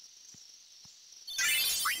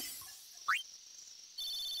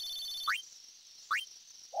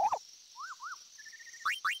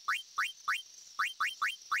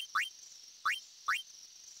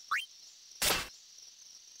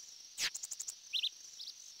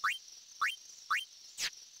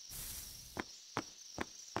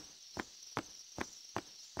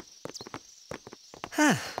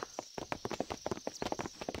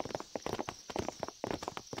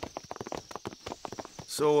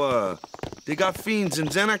 So, they got fiends in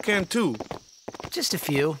Zanarkand too? Just a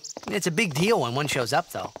few. It's a big deal when one shows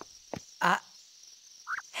up, though.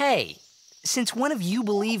 Hey, since when have you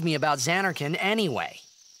believed me about Zanarkand anyway?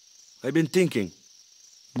 I've been thinking.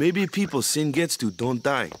 Maybe people Sin gets to don't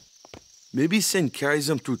die. Maybe Sin carries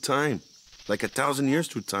them through time, like 1,000 years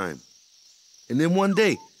through time. And then one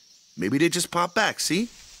day, maybe they just pop back, see?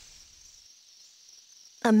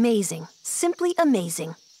 Amazing. Simply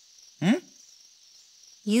amazing.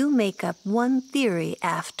 You make up one theory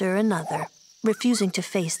after another, refusing to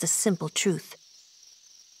face the simple truth.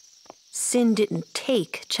 Sin didn't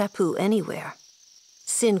take Chappu anywhere.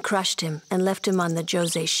 Sin crushed him and left him on the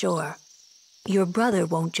Jose shore. Your brother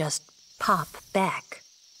won't just pop back.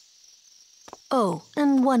 Oh,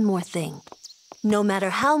 and one more thing. No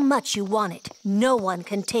matter how much you want it, no one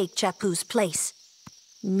can take Chappu's place.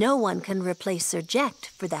 No one can replace Sir Jekt,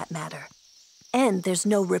 for that matter. And there's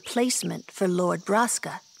no replacement for Lord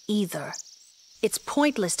Braska, either. It's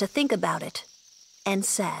pointless to think about it. And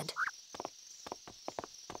sad.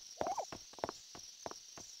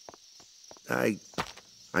 I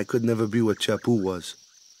could never be what Chappu was.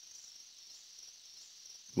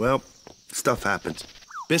 Well, stuff happens.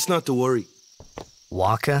 Best not to worry.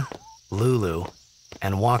 Waka, Lulu,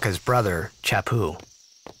 and Waka's brother, Chappu.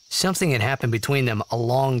 Something had happened between them a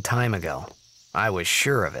long time ago. I was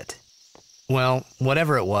sure of it. Well,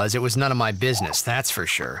 whatever it was none of my business, that's for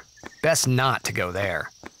sure. Best not to go there.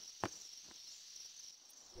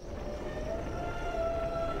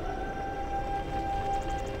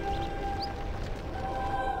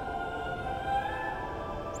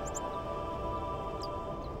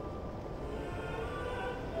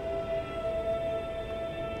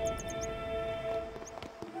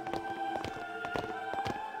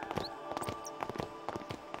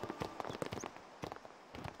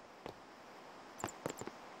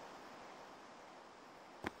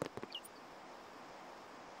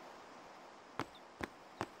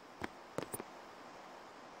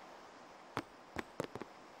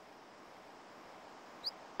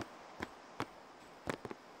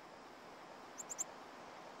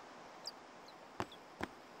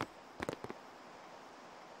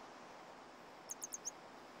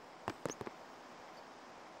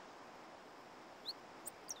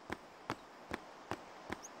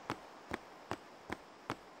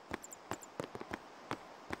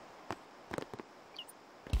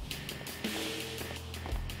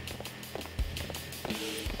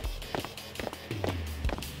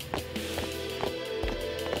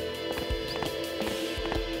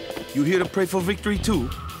 You here to pray for victory too?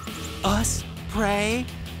 Us? Pray?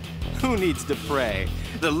 Who needs to pray?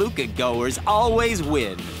 The Luca goers always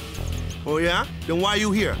win. Oh yeah? Then why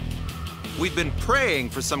you here? We've been praying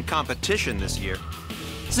for some competition this year.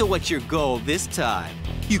 So what's your goal this time?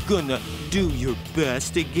 You gonna do your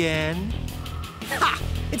best again? Ha!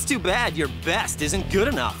 It's too bad your best isn't good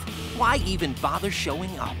enough. Why even bother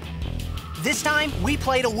showing up? This time, we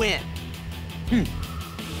play to win.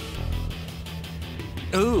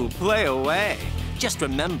 Ooh, play away. Just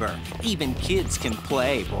remember, even kids can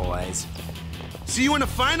play, boys. See you in the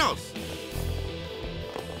finals!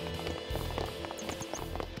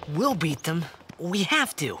 We'll beat them. We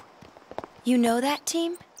have to. You know that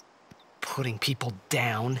team? Putting people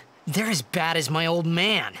down. They're as bad as my old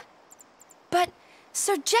man. But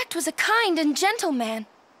Sir Jekt was a kind and gentle man.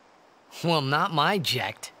 Well, not my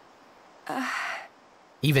Jekt.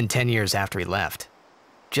 Even 10 years after he left.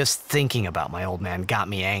 Just thinking about my old man got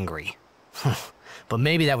me angry. But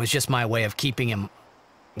maybe that was just my way of keeping him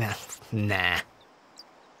Nah.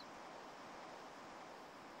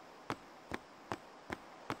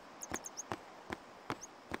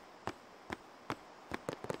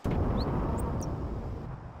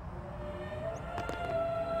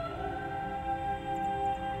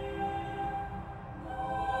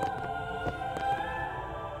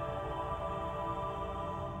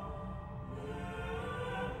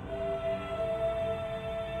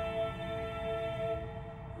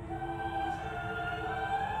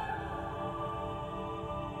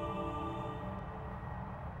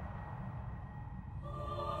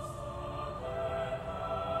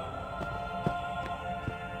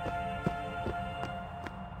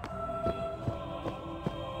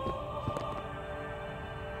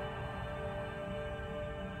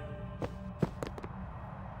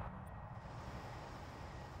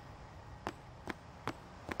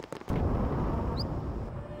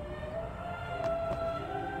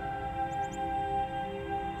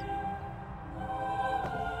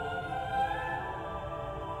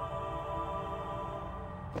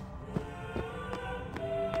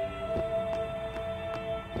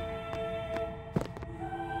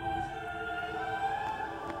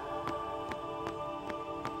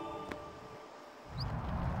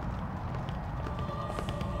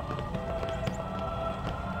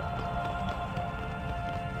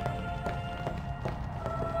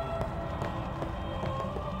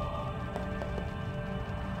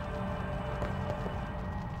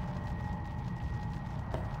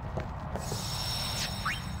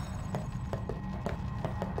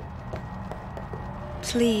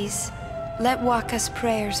 Please, let Waka's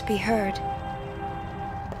prayers be heard.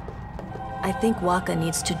 I think Waka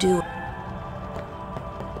needs to do...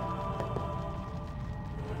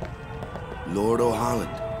 Lord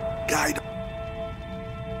O'Holland, guide.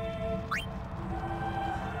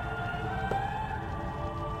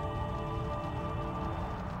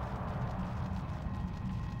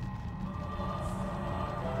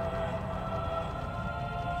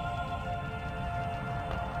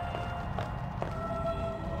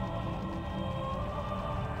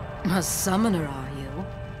 A summoner, are you?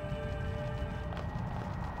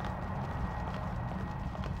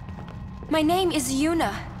 My name is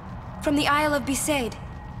Yuna, from the Isle of Besaid.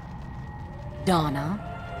 Donna?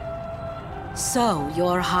 So,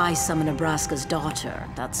 you're High Summoner Braska's daughter.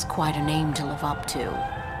 That's quite a name to live up to.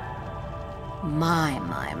 My.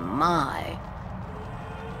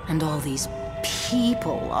 And all these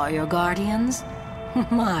people are your guardians?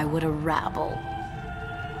 My, what a rabble.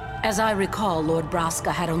 As I recall, Lord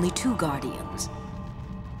Braska had only 2 guardians.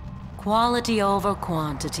 Quality over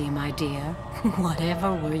quantity, my dear.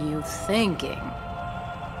 Whatever were you thinking?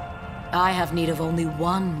 I have need of only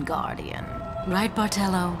 1 guardian. Right,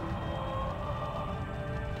 Bartello?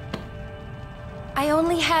 I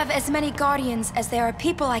only have as many guardians as there are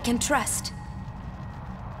people I can trust.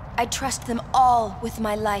 I trust them all with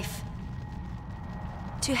my life.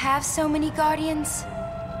 To have so many guardians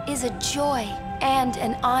is a joy and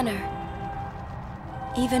an honor.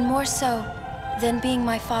 Even more so than being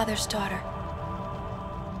my father's daughter.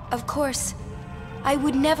 Of course, I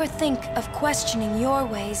would never think of questioning your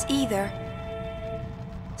ways either.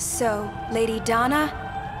 So, Lady Donna,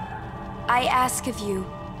 I ask of you,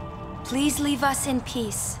 please leave us in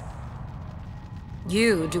peace.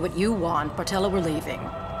 You do what you want, Bartello, we're leaving.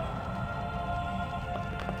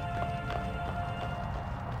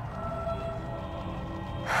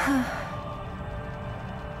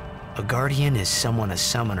 A guardian is someone a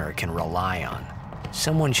summoner can rely on.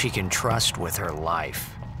 Someone she can trust with her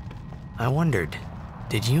life. I wondered,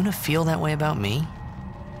 did Yuna feel that way about me?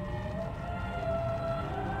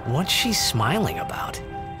 What's she smiling about?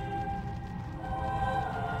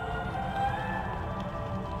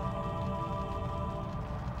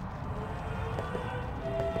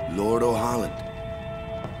 Lord O'Holland.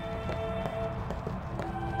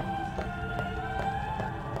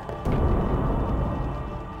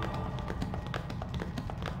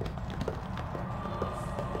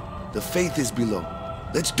 The Faith is below.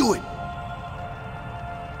 Let's do it!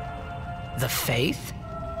 The Faith?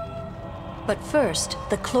 But first,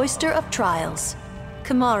 the Cloister of Trials.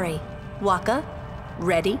 Kamari, Waka,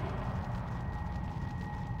 ready?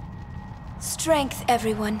 Strength,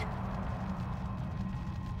 everyone.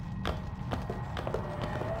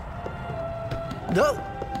 No!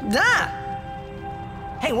 Ah!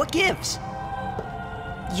 Hey, what gives?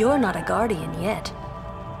 You're not a guardian yet.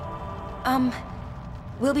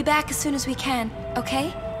 We'll be back as soon as we can,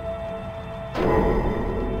 okay?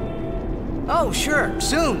 Oh, sure,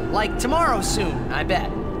 soon. Like tomorrow soon, I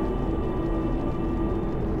bet.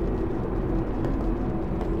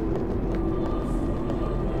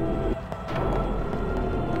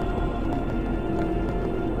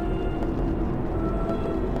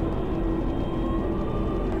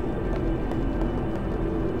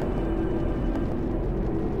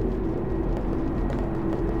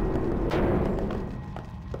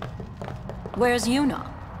 Where's Yuna?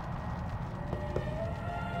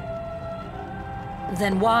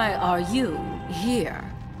 Then why are you here?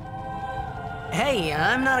 Hey,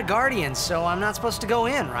 I'm not a guardian, so I'm not supposed to go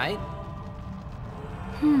in, right?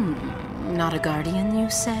 Not a guardian,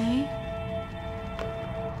 you say?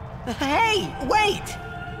 Hey, wait!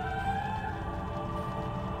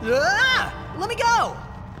 Ah! Let me go!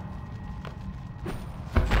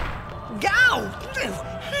 Go!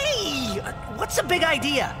 Hey! What's the big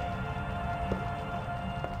idea?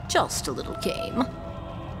 Just a little game.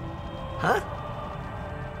 Huh?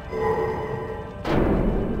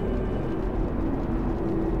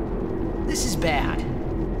 This is bad.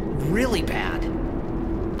 Really bad.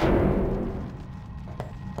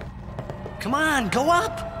 Come on, go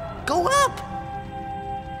up! Go up!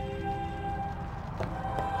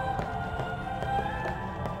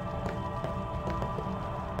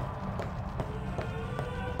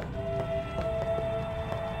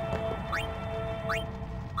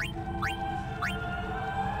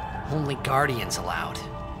 Only guardians allowed.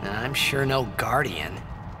 I'm sure no guardian.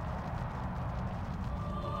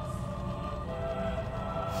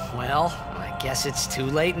 Well, I guess it's too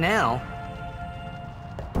late now.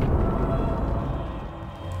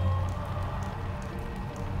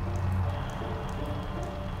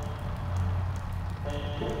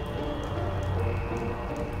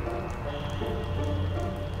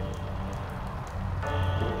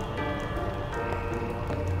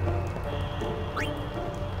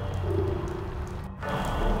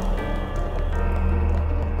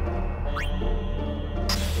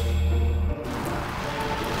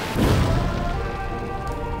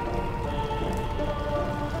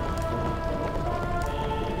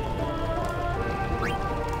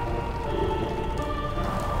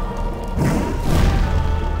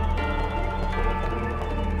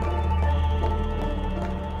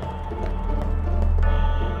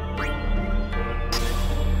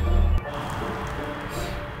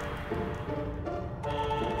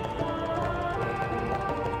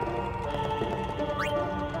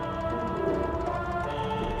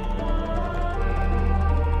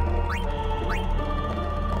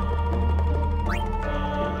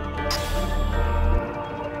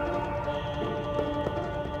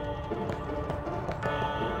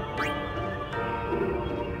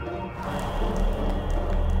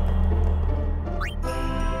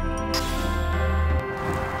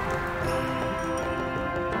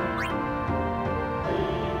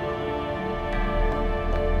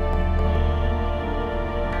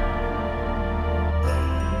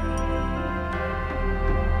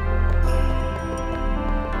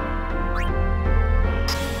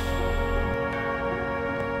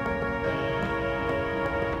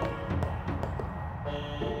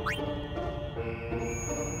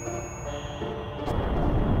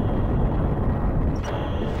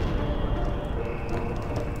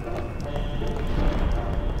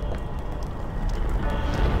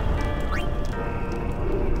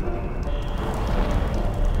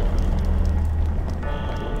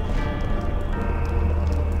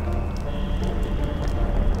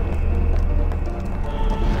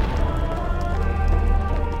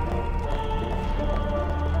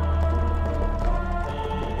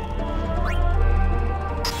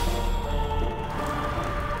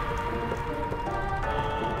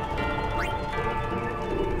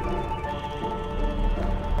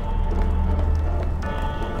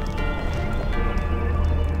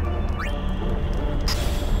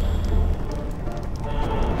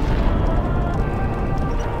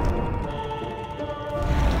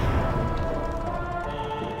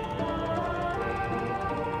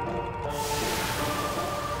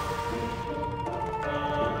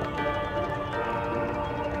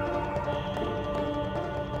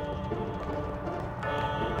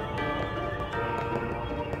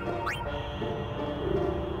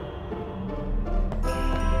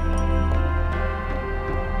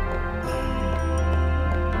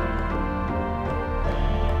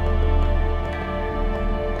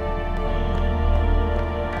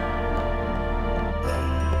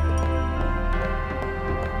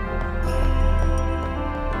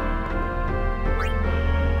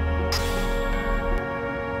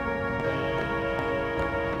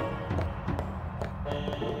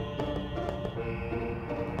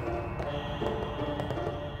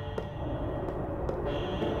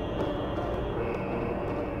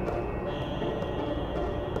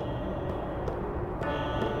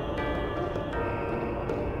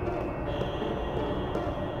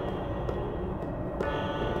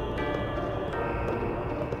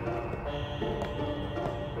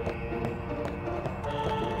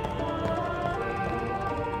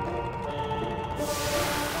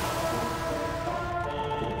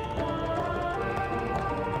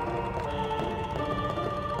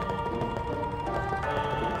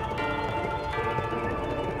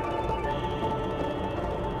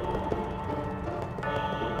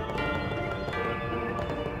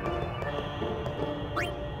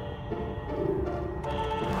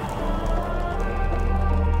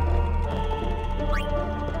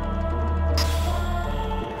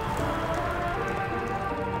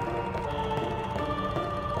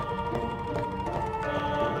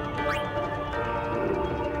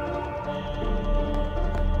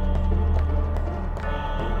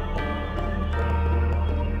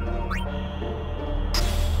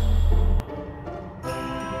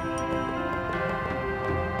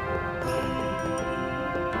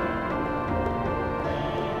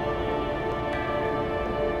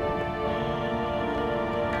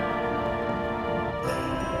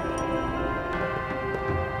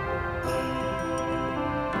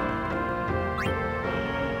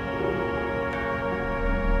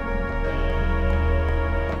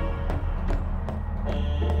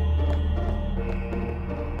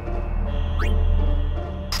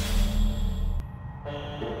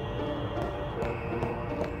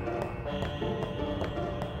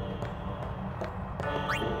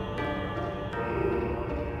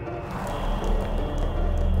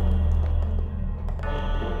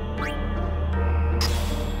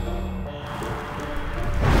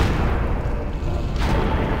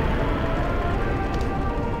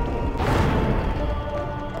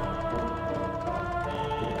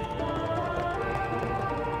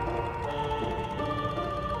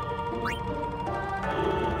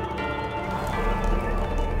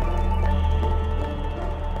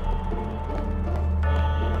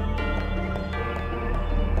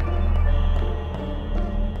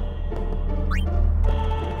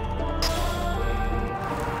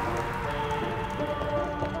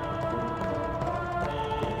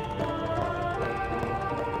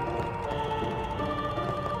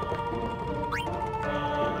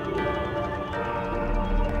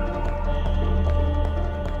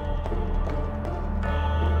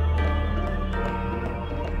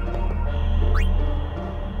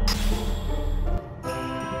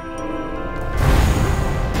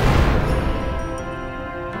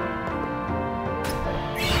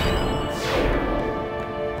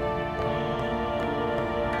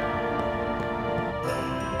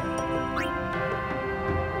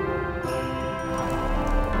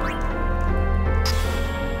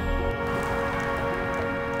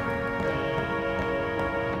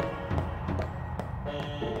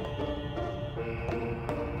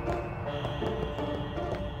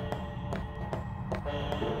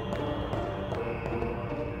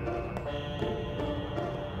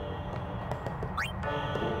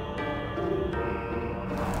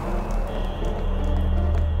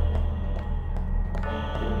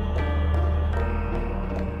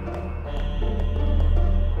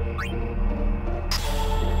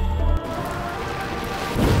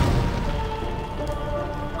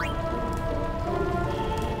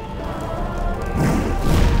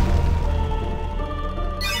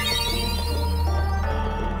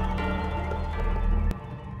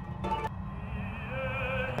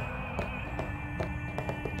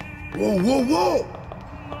 Whoa, whoa, whoa!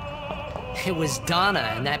 It was Donna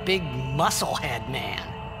and that big musclehead man.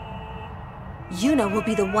 Yuna will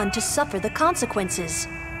be the one to suffer the consequences.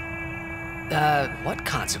 What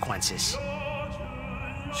consequences?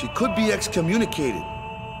 She could be excommunicated.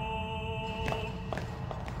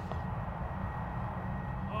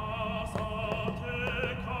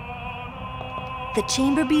 The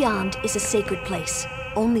chamber beyond is a sacred place.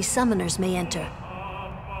 Only summoners may enter.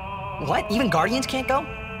 What? Even Guardians can't go?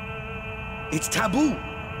 It's taboo.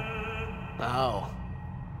 Oh.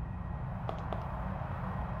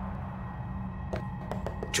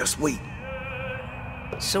 Just wait.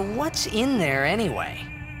 So what's in there anyway?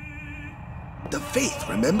 The faith,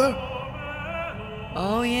 remember?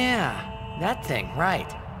 Oh yeah, that thing, right.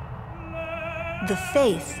 The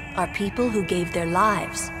faith are people who gave their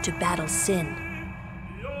lives to battle sin.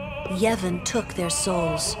 Yevon took their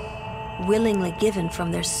souls, willingly given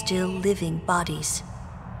from their still living bodies.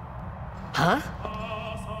 Huh?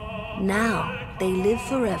 Now they live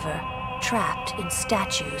forever, trapped in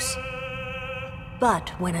statues. But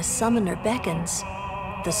when a summoner beckons,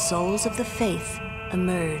 the souls of the faith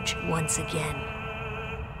emerge once again.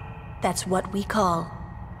 That's what we call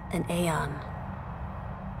an Aeon.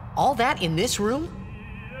 All that in this room?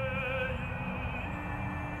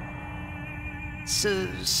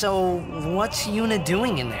 So what's Yuna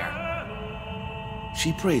doing in there?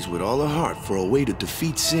 She prays with all her heart for a way to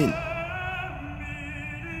defeat sin.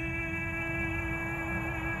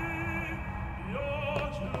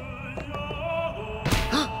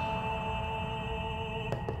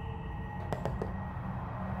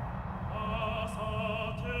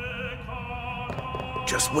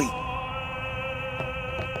 Just wait.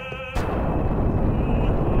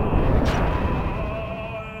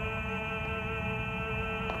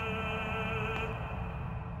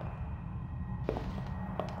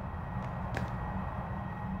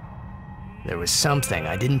 There was something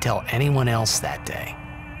I didn't tell anyone else that day.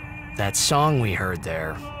 That song we heard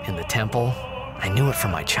there, in the temple, I knew it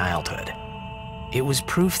from my childhood. It was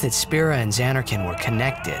proof that Spira and Zanarkand were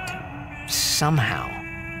connected. Somehow.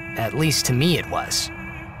 At least to me it was.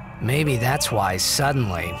 Maybe that's why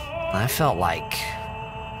suddenly, I felt like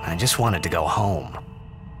I just wanted to go home.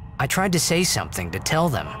 I tried to say something to tell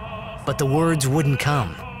them, but the words wouldn't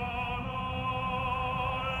come.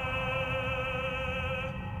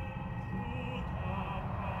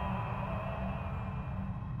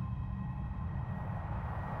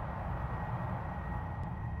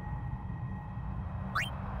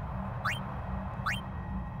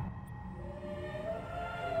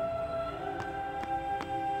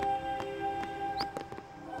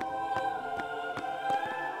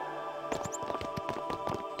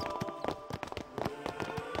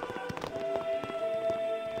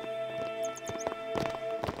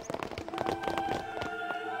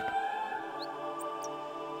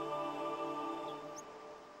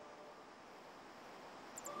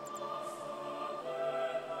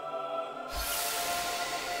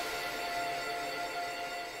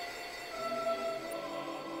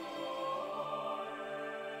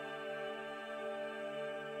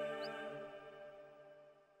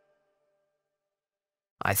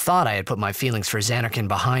 I thought I had put my feelings for Zanarkand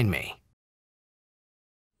behind me.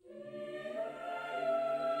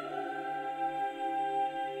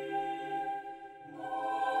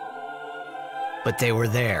 But they were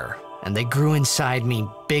there, and they grew inside me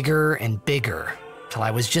bigger and bigger, till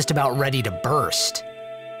I was just about ready to burst.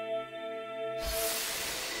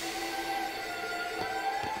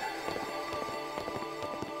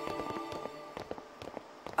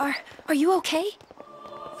 Are you okay?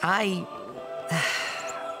 I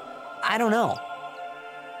don't know.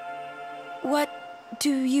 What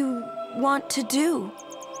do you want to do?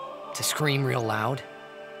 To scream real loud?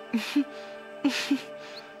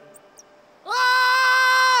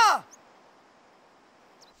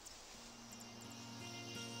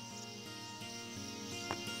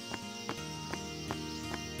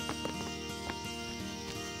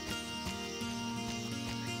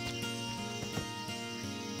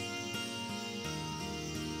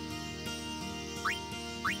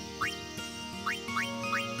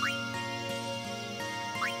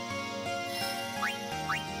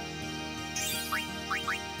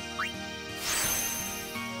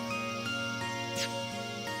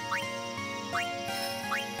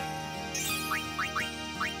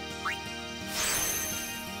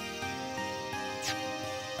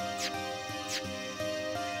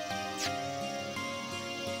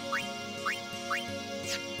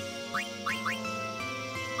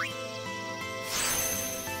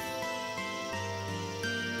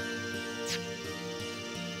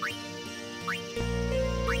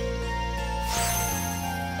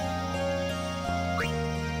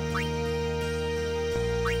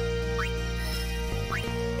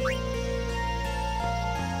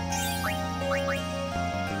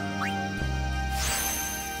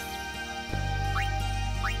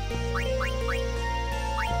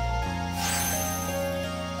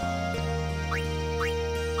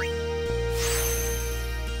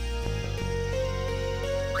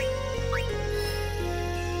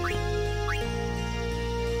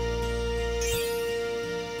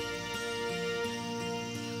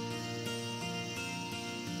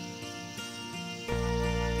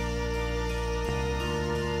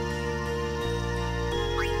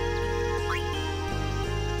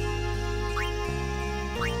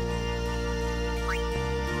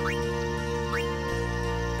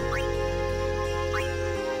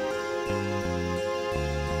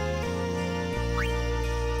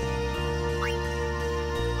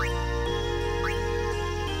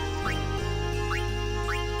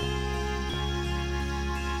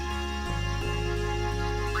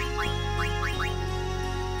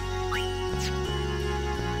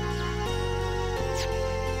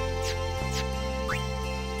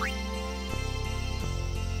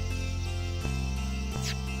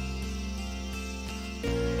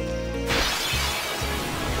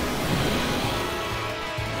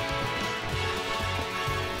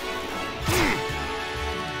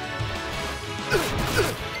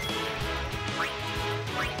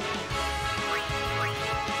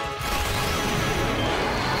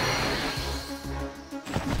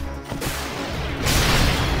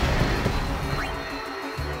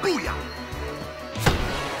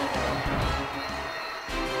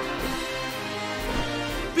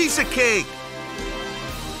 cake!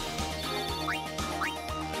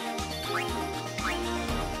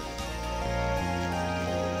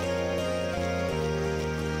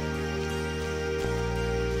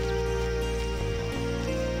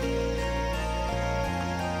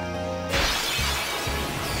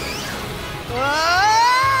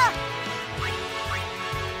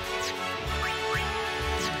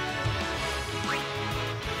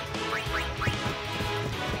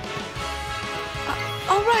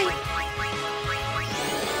 All right.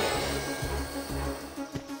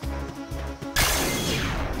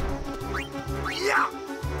 Yeah!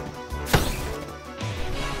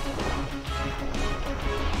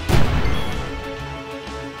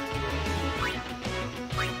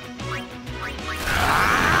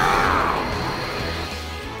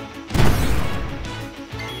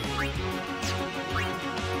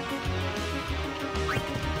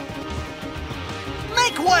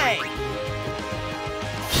 Make way!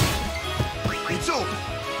 It's over.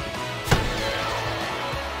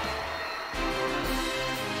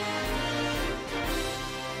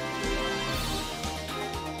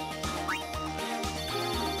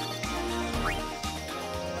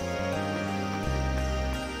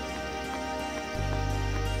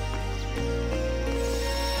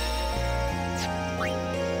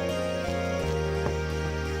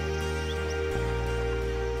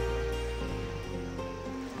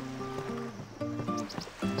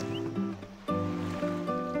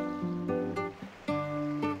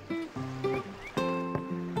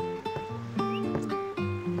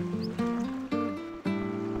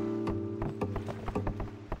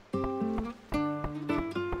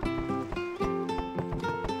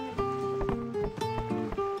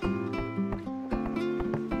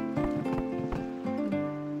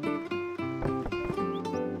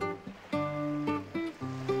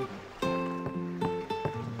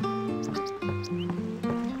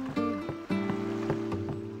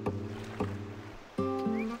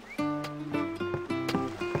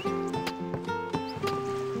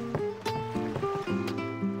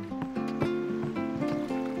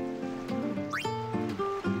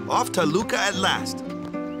 Off to Luca at last.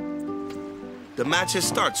 The matches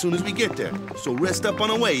start soon as we get there, so rest up on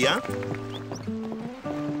the way, yeah?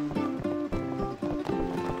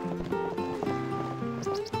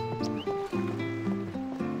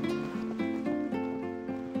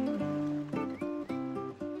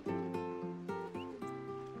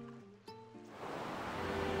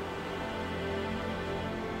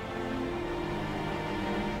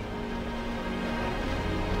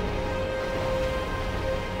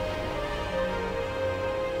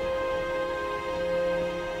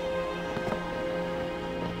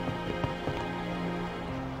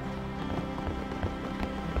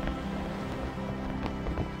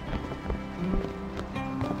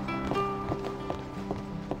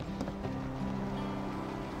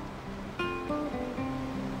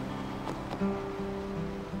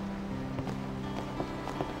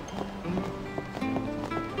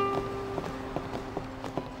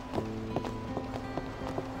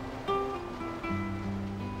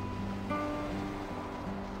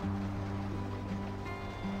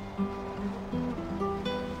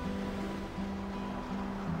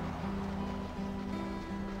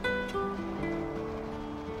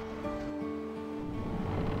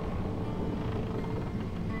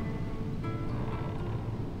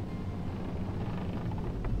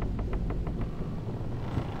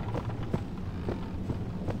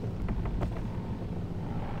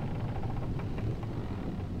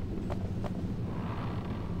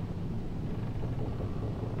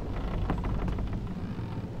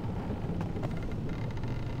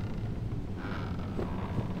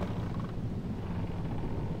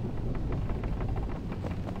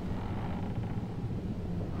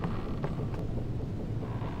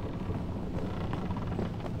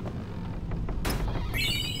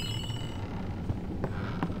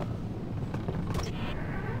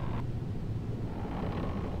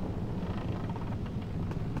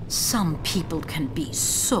 Some people can be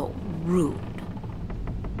so rude.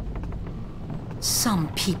 Some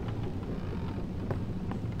people...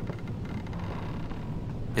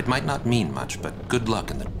 It might not mean much, but good luck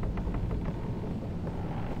in the...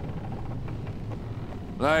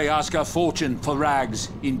 They ask a fortune for rags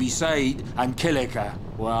in Besaid and Kilika.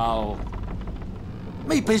 Well,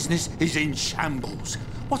 me business is in shambles.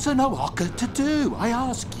 What's an Oaka to do, I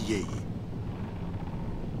ask ye?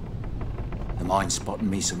 Am I spotting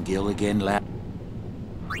me some gill again, lad?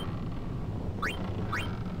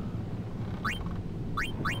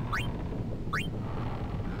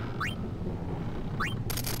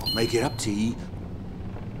 I'll make it up to ye.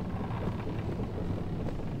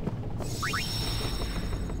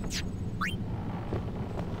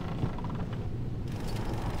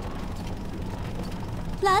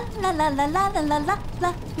 La la la la la la la la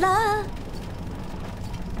la la.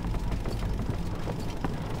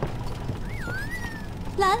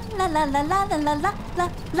 La la la la la la la la la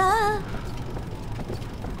la.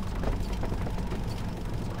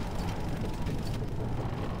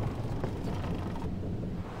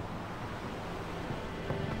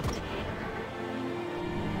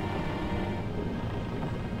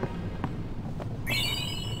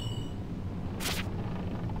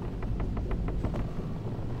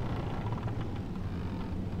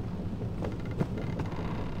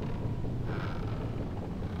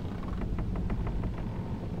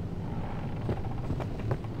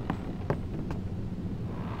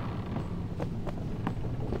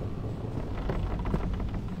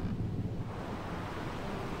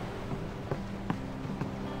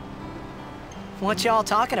 What y'all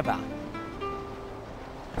talking about?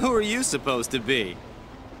 Who are you supposed to be?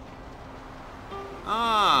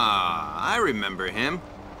 Ah, I remember him.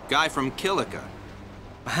 Guy from Kilika.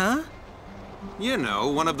 Huh? You know,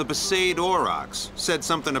 one of the Besaid Aurochs. Said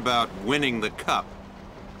something about winning the cup.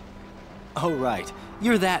 Oh, right.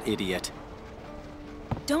 You're that idiot.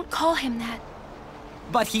 Don't call him that.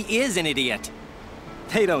 But he is an idiot.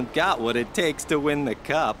 They don't got what it takes to win the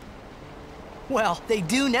cup. Well, they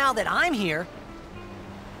do now that I'm here.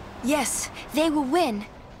 Yes, they will win.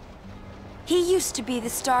 He used to be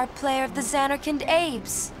the star player of the Zanarkand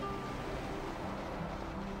Abes.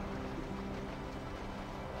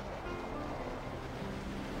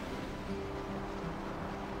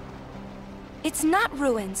 It's not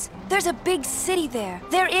ruins. There's a big city there.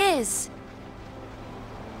 There is.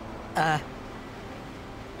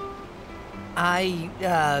 I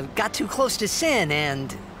got too close to Sin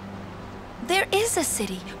and... There is a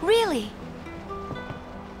city, really.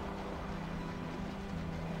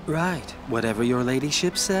 Right, whatever your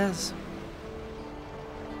ladyship says.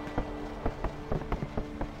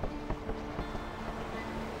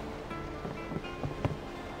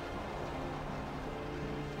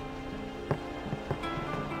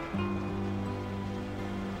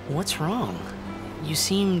 What's wrong? You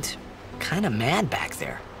seemed kind of mad back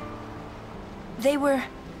there. They were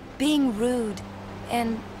being rude,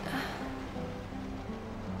 and...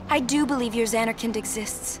 I do believe your Zanarkand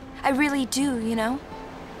exists. I really do, you know?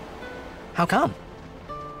 How come?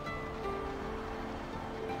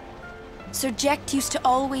 Sir Jecht used to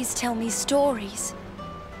always tell me stories.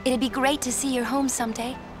 It'd be great to see your home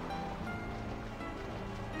someday.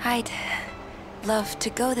 I'd love to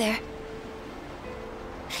go there.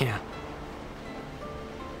 Yeah.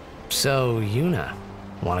 So, Yuna,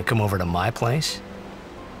 want to come over to my place?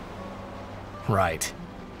 Right.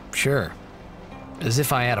 Sure. As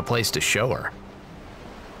if I had a place to show her.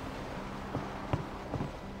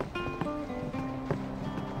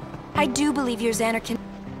 I do believe your Zanarkand...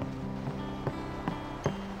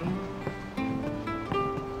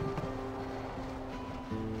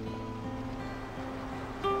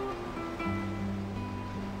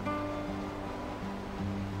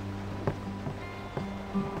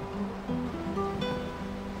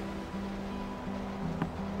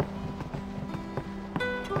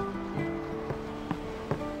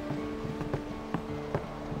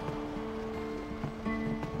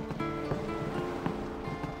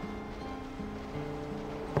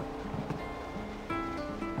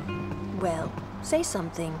 Well, say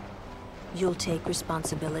something. You'll take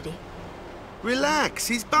responsibility. Relax,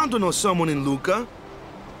 he's bound to know someone in Luca.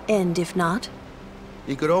 And if not?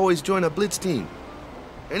 He could always join a blitz team.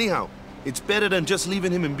 Anyhow, it's better than just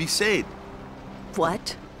leaving him in Besaid.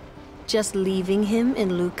 What? Just leaving him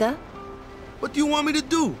in Luca? What do you want me to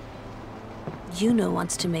do? Yuna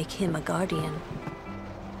wants to make him a guardian.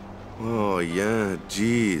 Oh, yeah,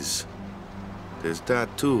 jeez. There's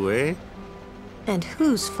that too, eh? And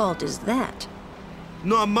whose fault is that?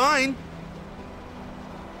 Not mine.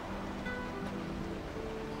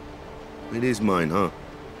 It is mine, huh?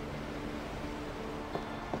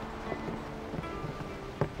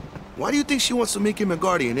 Why do you think she wants to make him a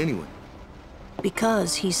guardian anyway?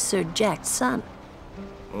 Because he's Sir Jecht's son.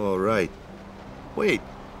 All right. Wait,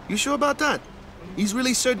 you sure about that? He's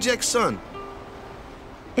really Sir Jecht's son?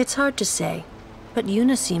 It's hard to say, but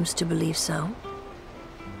Yuna seems to believe so.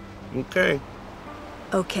 Okay.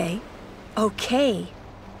 Okay. Okay.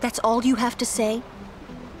 That's all you have to say?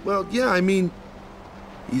 Well, yeah, I mean,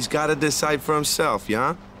 he's got to decide for himself,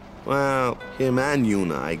 yeah? Well, him and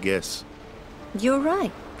Yuna, I guess. You're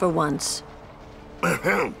right, for once.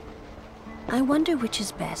 I wonder which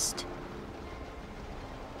is best.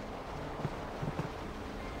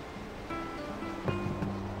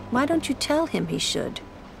 Why don't you tell him he should?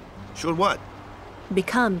 Should what?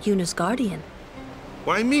 Become Yuna's guardian.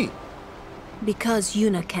 Why me? Because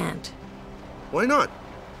Yuna can't. Why not?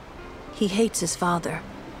 He hates his father.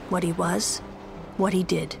 What he was, what he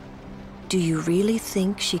did. Do you really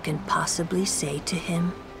think she can possibly say to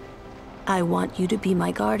him, I want you to be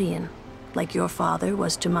my guardian, like your father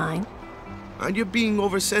was to mine? And you're being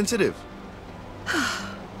oversensitive.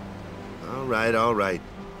 All right, all right.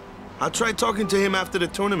 I'll try talking to him after the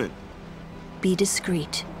tournament. Be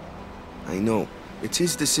discreet. I know. It's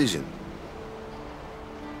his decision.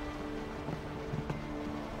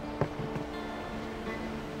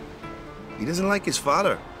 He doesn't like his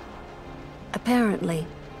father. Apparently,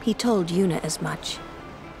 he told Yuna as much.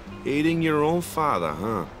 Hating your own father,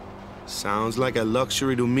 huh? Sounds like a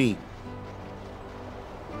luxury to me.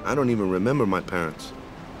 I don't even remember my parents.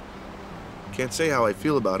 Can't say how I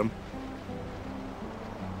feel about them.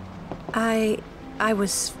 I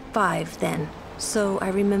was 5 then, so I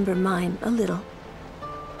remember mine a little.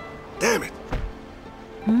 Damn it!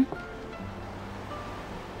 Hmm?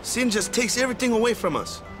 Sin just takes everything away from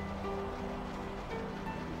us.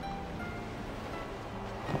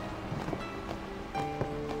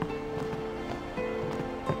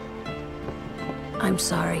 I'm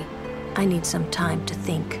sorry. I need some time to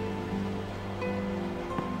think.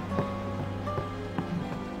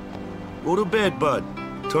 Go to bed, bud.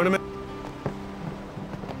 Tournament.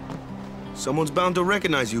 Someone's bound to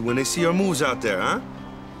recognize you when they see our moves out there, huh?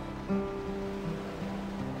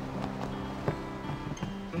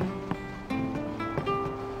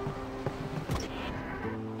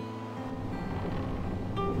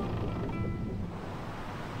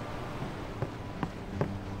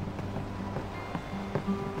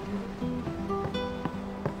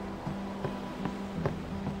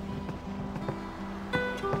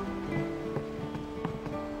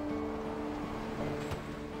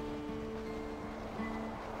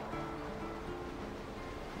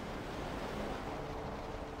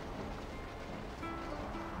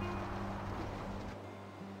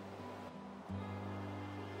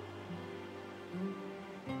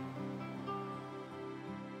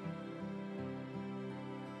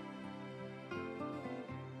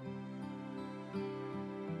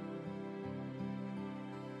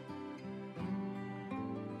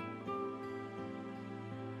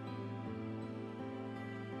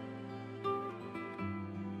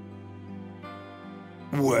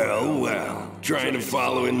 Well, well. Trying to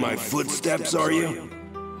follow in my footsteps, are you?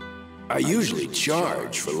 I usually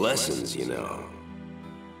charge for lessons, you know.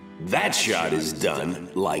 That shot is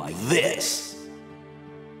done like this.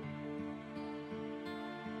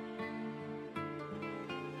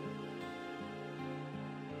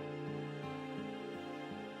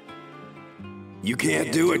 You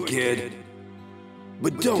can't do it, kid.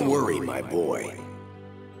 But don't worry, my boy.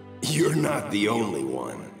 You're not the only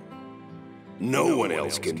one. No one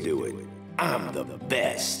else can do it. I'm the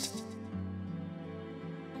best.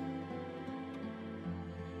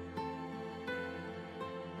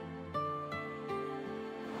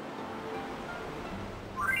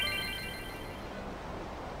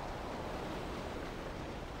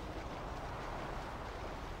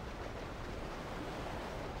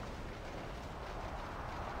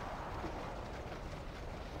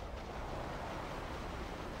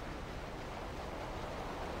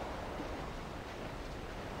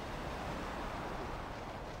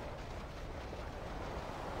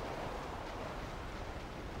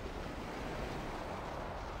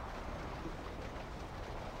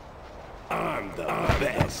 I'm the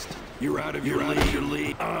best. You're out of your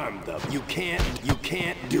league. I'm the. You can't do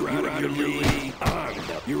it. You're out of your league. I'm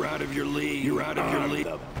the. You're out of your league. You're out of your league.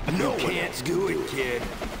 No, you can't do it, kid.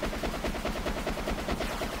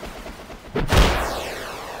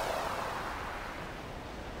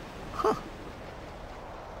 Huh.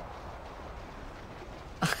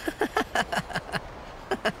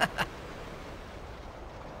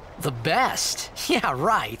 The best? Yeah,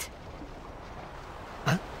 right.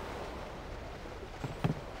 Huh?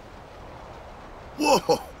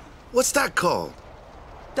 Whoa! What's that called?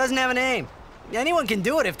 Doesn't have a name. Anyone can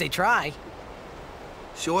do it if they try.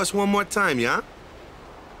 Show us one more time, yeah?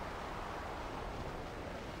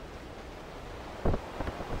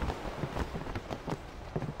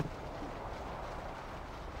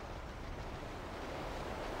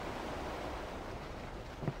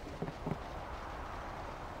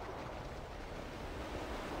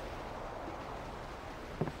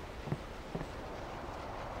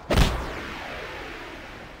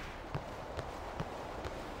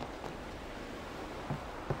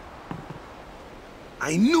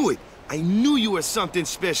 I knew it! I knew you were something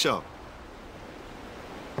special!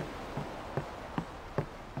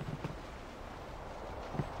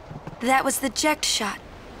 That was the eject shot,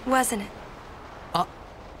 wasn't it?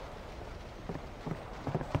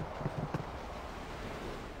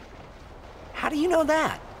 do you know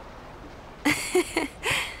that?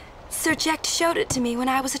 Sir Jekt showed it to me when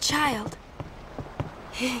I was a child.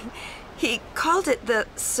 He called it the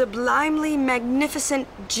Sublimely Magnificent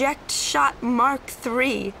Jekt Shot Mark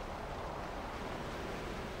III.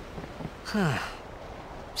 Huh.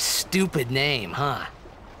 Stupid name, huh?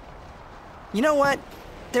 You know what?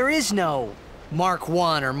 There is no Mark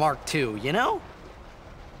I or Mark II, you know?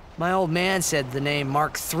 My old man said the name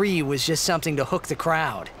Mark III was just something to hook the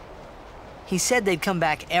crowd. He said they'd come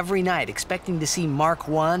back every night expecting to see Mark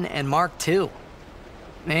I and Mark II.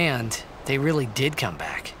 And they really did come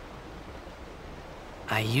back.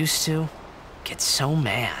 I used to get so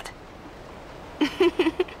mad.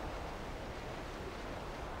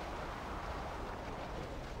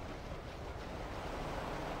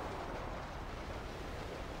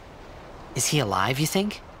 Is he alive, you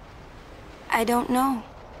think? I don't know.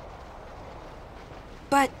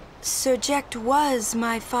 But Sir Jekt was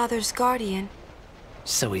my father's guardian.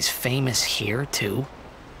 So he's famous here, too?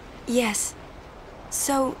 Yes.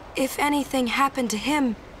 So, if anything happened to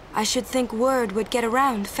him, I should think word would get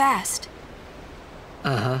around fast.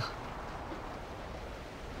 Uh-huh.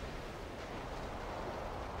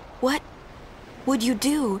 What would you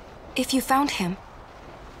do if you found him?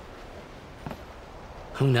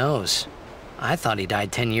 Who knows? I thought he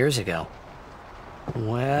died 10 years ago.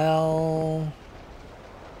 Well...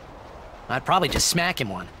 I'd probably just smack him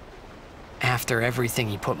one. After everything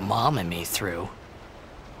he put Mom and me through.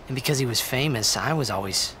 And because he was famous, I was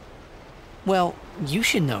always... Well, you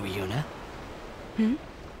should know, Yuna. Hmm?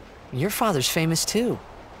 Your father's famous too.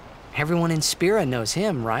 Everyone in Spira knows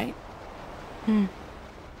him, right? Hmm.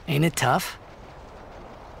 Ain't it tough?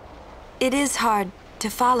 It is hard to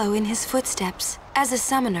follow in his footsteps as a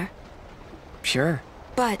summoner. Sure.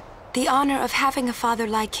 But the honor of having a father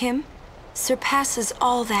like him surpasses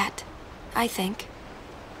all that, I think.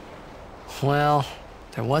 Well,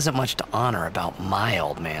 there wasn't much to honor about my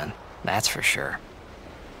old man, that's for sure.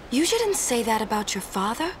 You shouldn't say that about your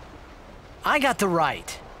father. I got the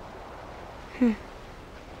right.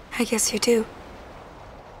 I guess you do.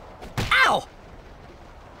 Ow!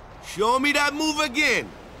 Show me that move again.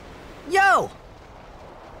 Yo!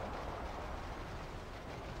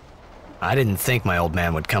 I didn't think my old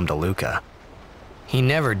man would come to Luca. He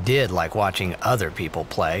never did like watching other people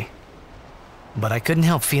play. But I couldn't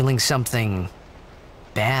help feeling something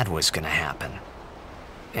bad was gonna happen.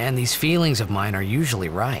 And these feelings of mine are usually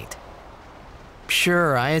right.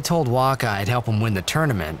 Sure, I had told Waka I'd help him win the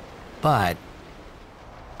tournament, but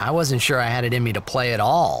I wasn't sure I had it in me to play at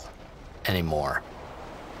all anymore.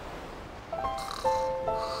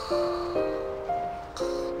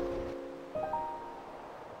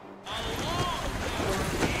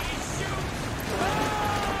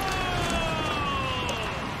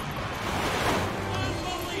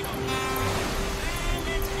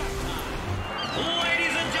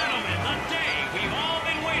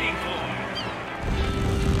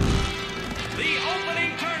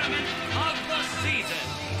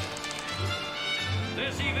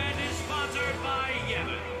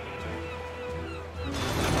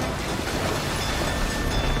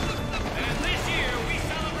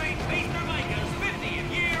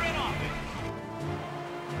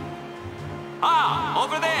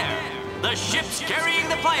 Over there, the ships carrying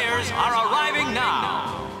the players are arriving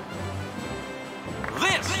now.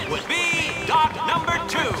 This would be dock number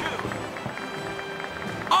 2.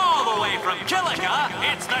 All the way from Kilika,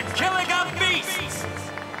 it's the Kilika Beasts.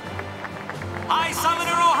 High Summoner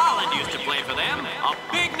O'Holland used to play for them, a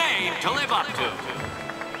big name to live up to.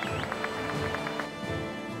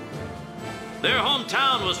 Their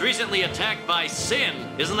hometown was recently attacked by Sin,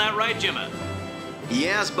 isn't that right, Jimmy?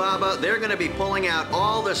 Yes, Baba, they're gonna be pulling out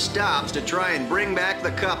all the stops to try and bring back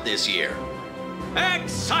the cup this year.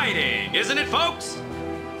 Exciting, isn't it, folks?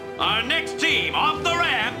 Our next team off the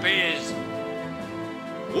ramp is...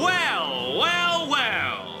 Well, well,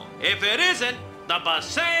 well. If it isn't the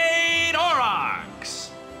WasAwarrioR.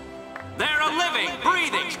 They're a living,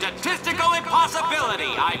 breathing, statistical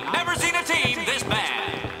impossibility. I've never seen a team this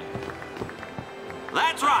bad.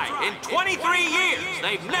 That's right, in 23 years,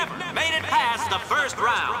 they've never made it past the first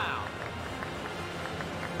round.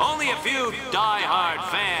 Only a few die-hard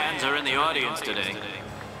fans are in the audience today.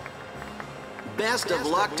 Best of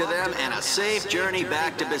luck to them and a safe journey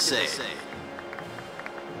back to Besaid.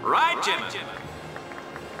 Right, Jim?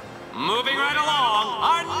 Moving right along,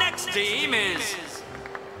 our next team is...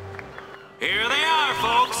 Here they are,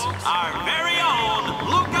 folks, our very own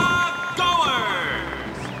Luca Goers.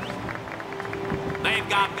 They've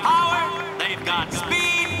got power, they've got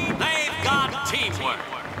speed, they've got teamwork.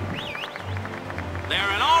 They're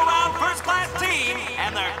an all-round first-class team,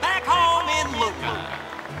 and they're back home in Luca.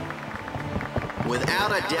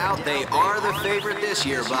 Without a doubt, they are the favorite this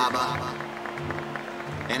year, Baba.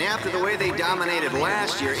 And after the way they dominated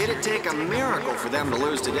last year, it'd take a miracle for them to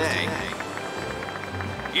lose today.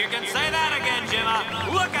 You can say that again,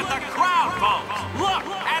 Jimma. Look at the crowd, folks. Look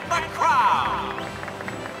at the crowd.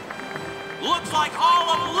 Looks like all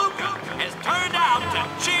of Luca has turned out to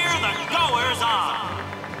cheer the goers on.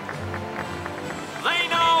 They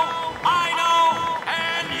know, I know,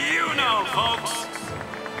 and you know, folks.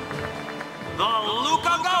 The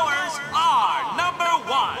Luca goers are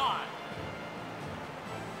 #1.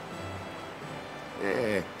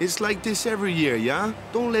 Yeah, it's like this every year, yeah?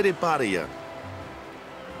 Don't let it bother you.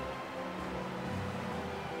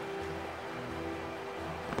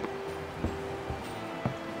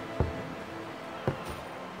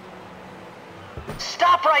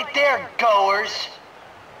 Stop right there, goers.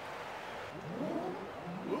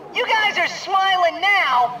 You guys are smiling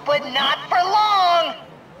now, but not for long.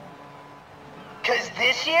 'Cause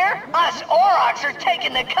this year, us Aurochs are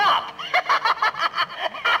taking the cup.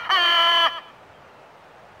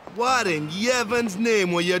 What in Yevon's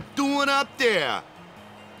name were you doing up there?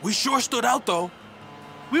 We sure stood out, though.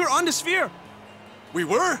 We were on the sphere. We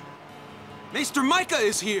were? Maester Micah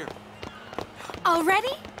is here.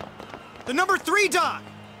 Already? The number 3 Doc.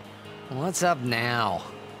 What's up now?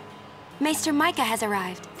 Maester Micah has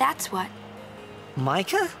arrived, that's what.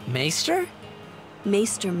 Micah? Maester?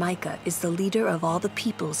 Maester Micah is the leader of all the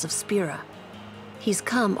peoples of Spira. He's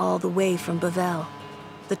come all the way from Bavel.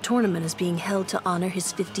 The tournament is being held to honor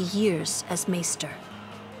his 50 years as Maester.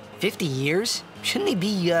 50 years? Shouldn't he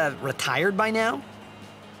be, retired by now?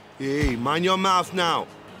 Hey, mind your mouth now.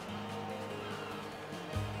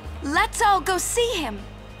 Let's all go see him.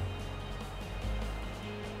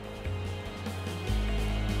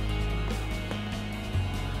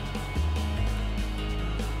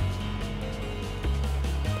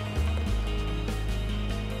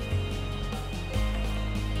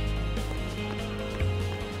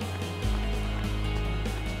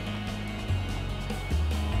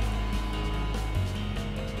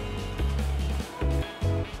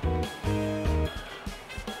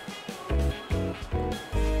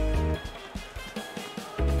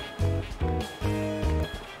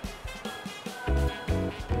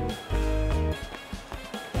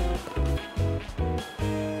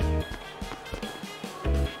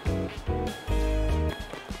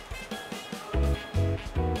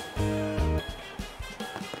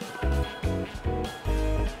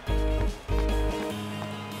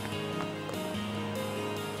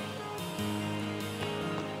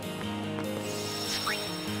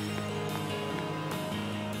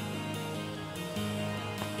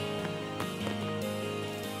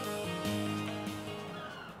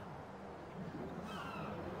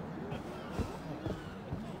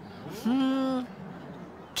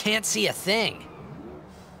 Can't see a thing.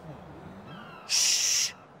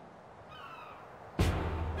 Shh.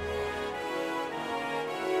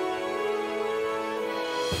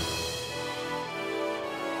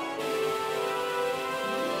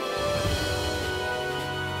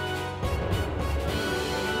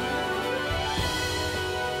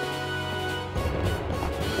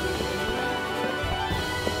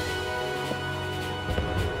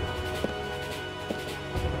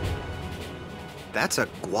 That's a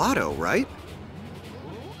Guado, right?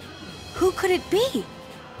 Who could it be?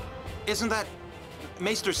 Isn't that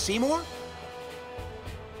Maester Seymour?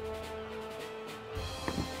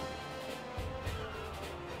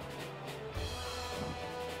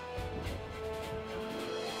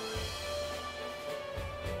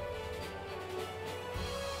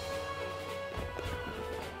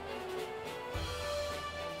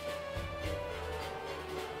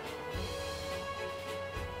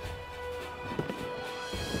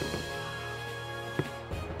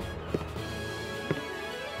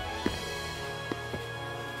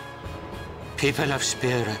 People of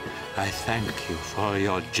Spira, I thank you for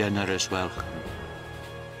your generous welcome.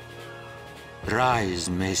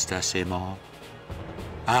 Rise, Maester Seymour,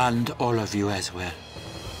 and all of you as well.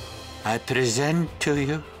 I present to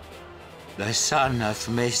you the son of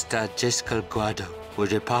Maester Jiskel Guado, who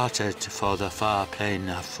departed for the far plain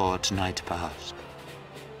a fortnight past.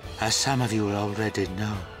 As some of you already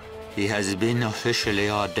know, he has been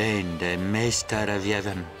officially ordained a Maester of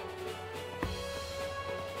Yevon.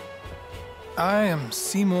 I am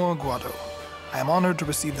Seymour Guado. I am honored to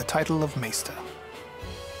receive the title of Maester.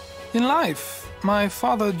 In life, my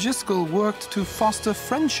father Jiskel worked to foster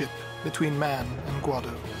friendship between man and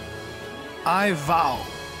Guado. I vow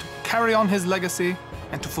to carry on his legacy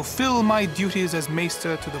and to fulfill my duties as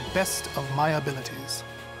Maester to the best of my abilities.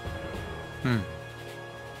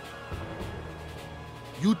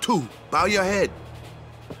 You too. Bow your head.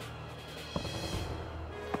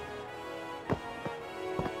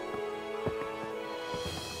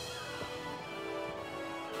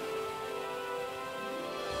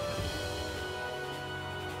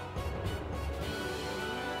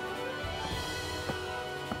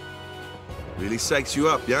 Really psychs you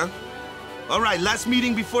up, yeah? All right, last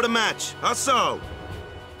meeting before the match. Hustle!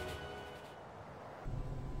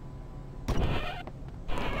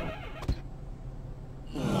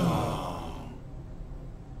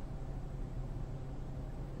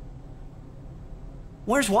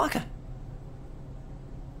 Where's Waka?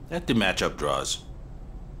 Let the matchup draws.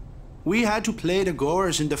 We had to play the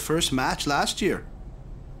Goers in the first match last year.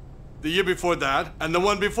 The year before that, and the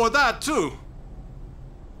one before that, too.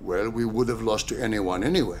 Well, we would have lost to anyone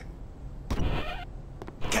anyway.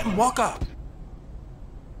 Get him, Waka!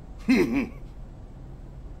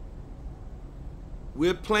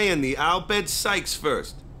 We're playing the Albed Sykes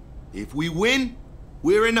first. If we win,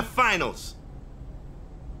 we're in the finals.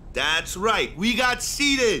 That's right, we got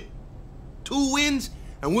seeded. 2 wins,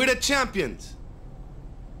 and we're the champions.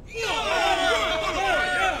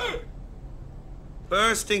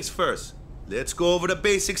 First things first, let's go over the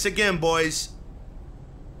basics again, boys.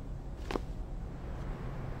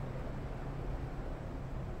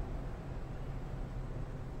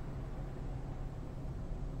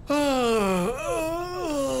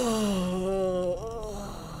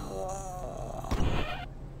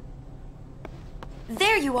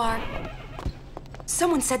 There you are.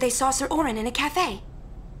 Someone said they saw Sir Orin in a cafe.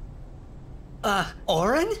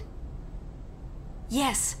 Orin?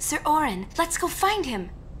 Yes, Sir Orin. Let's go find him.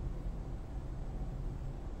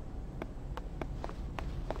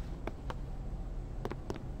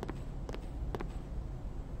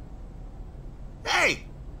 Hey!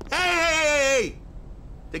 Hey!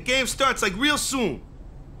 The game starts like real soon.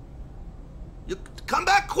 You come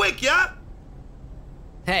back quick, yeah?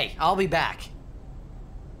 Hey, I'll be back.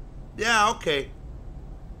 Yeah, okay.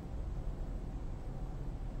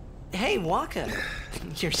 Hey, Waka.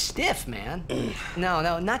 You're stiff, man.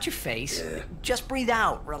 No, not your face. Just breathe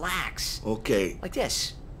out. Relax. Okay. Like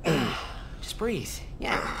this. Just breathe.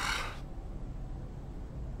 Yeah.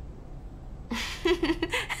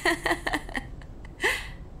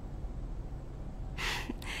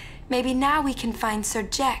 Maybe now we can find Sir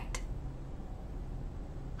Jecht.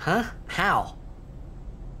 Huh? How?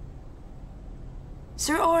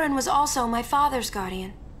 Sir Orin was also my father's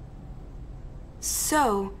guardian.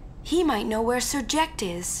 So, he might know where Sir Jecht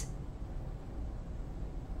is.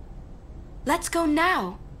 Let's go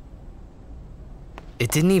now. It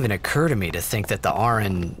didn't even occur to me to think that the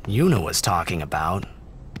Orin Yuna was talking about,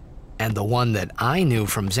 and the one that I knew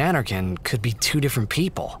from Xanarkand could be 2 different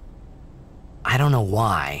people. I don't know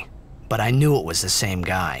why, but I knew it was the same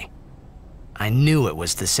guy. I knew it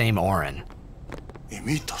was the same Orin.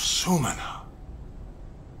 Imito Sumana.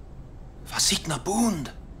 Vasikna Bund.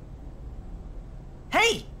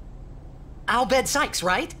 Hey! Albed Sykes,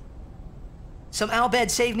 right? Some Albed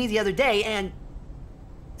saved me the other day, and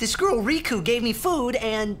this girl Riku gave me food,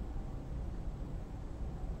 and...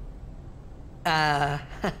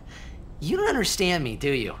 you don't understand me, do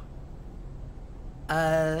you?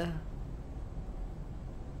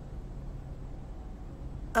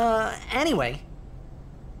 Anyway,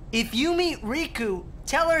 if you meet Riku,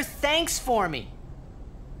 tell her thanks for me.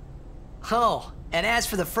 Oh, and as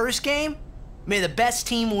for the first game, may the best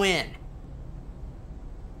team win.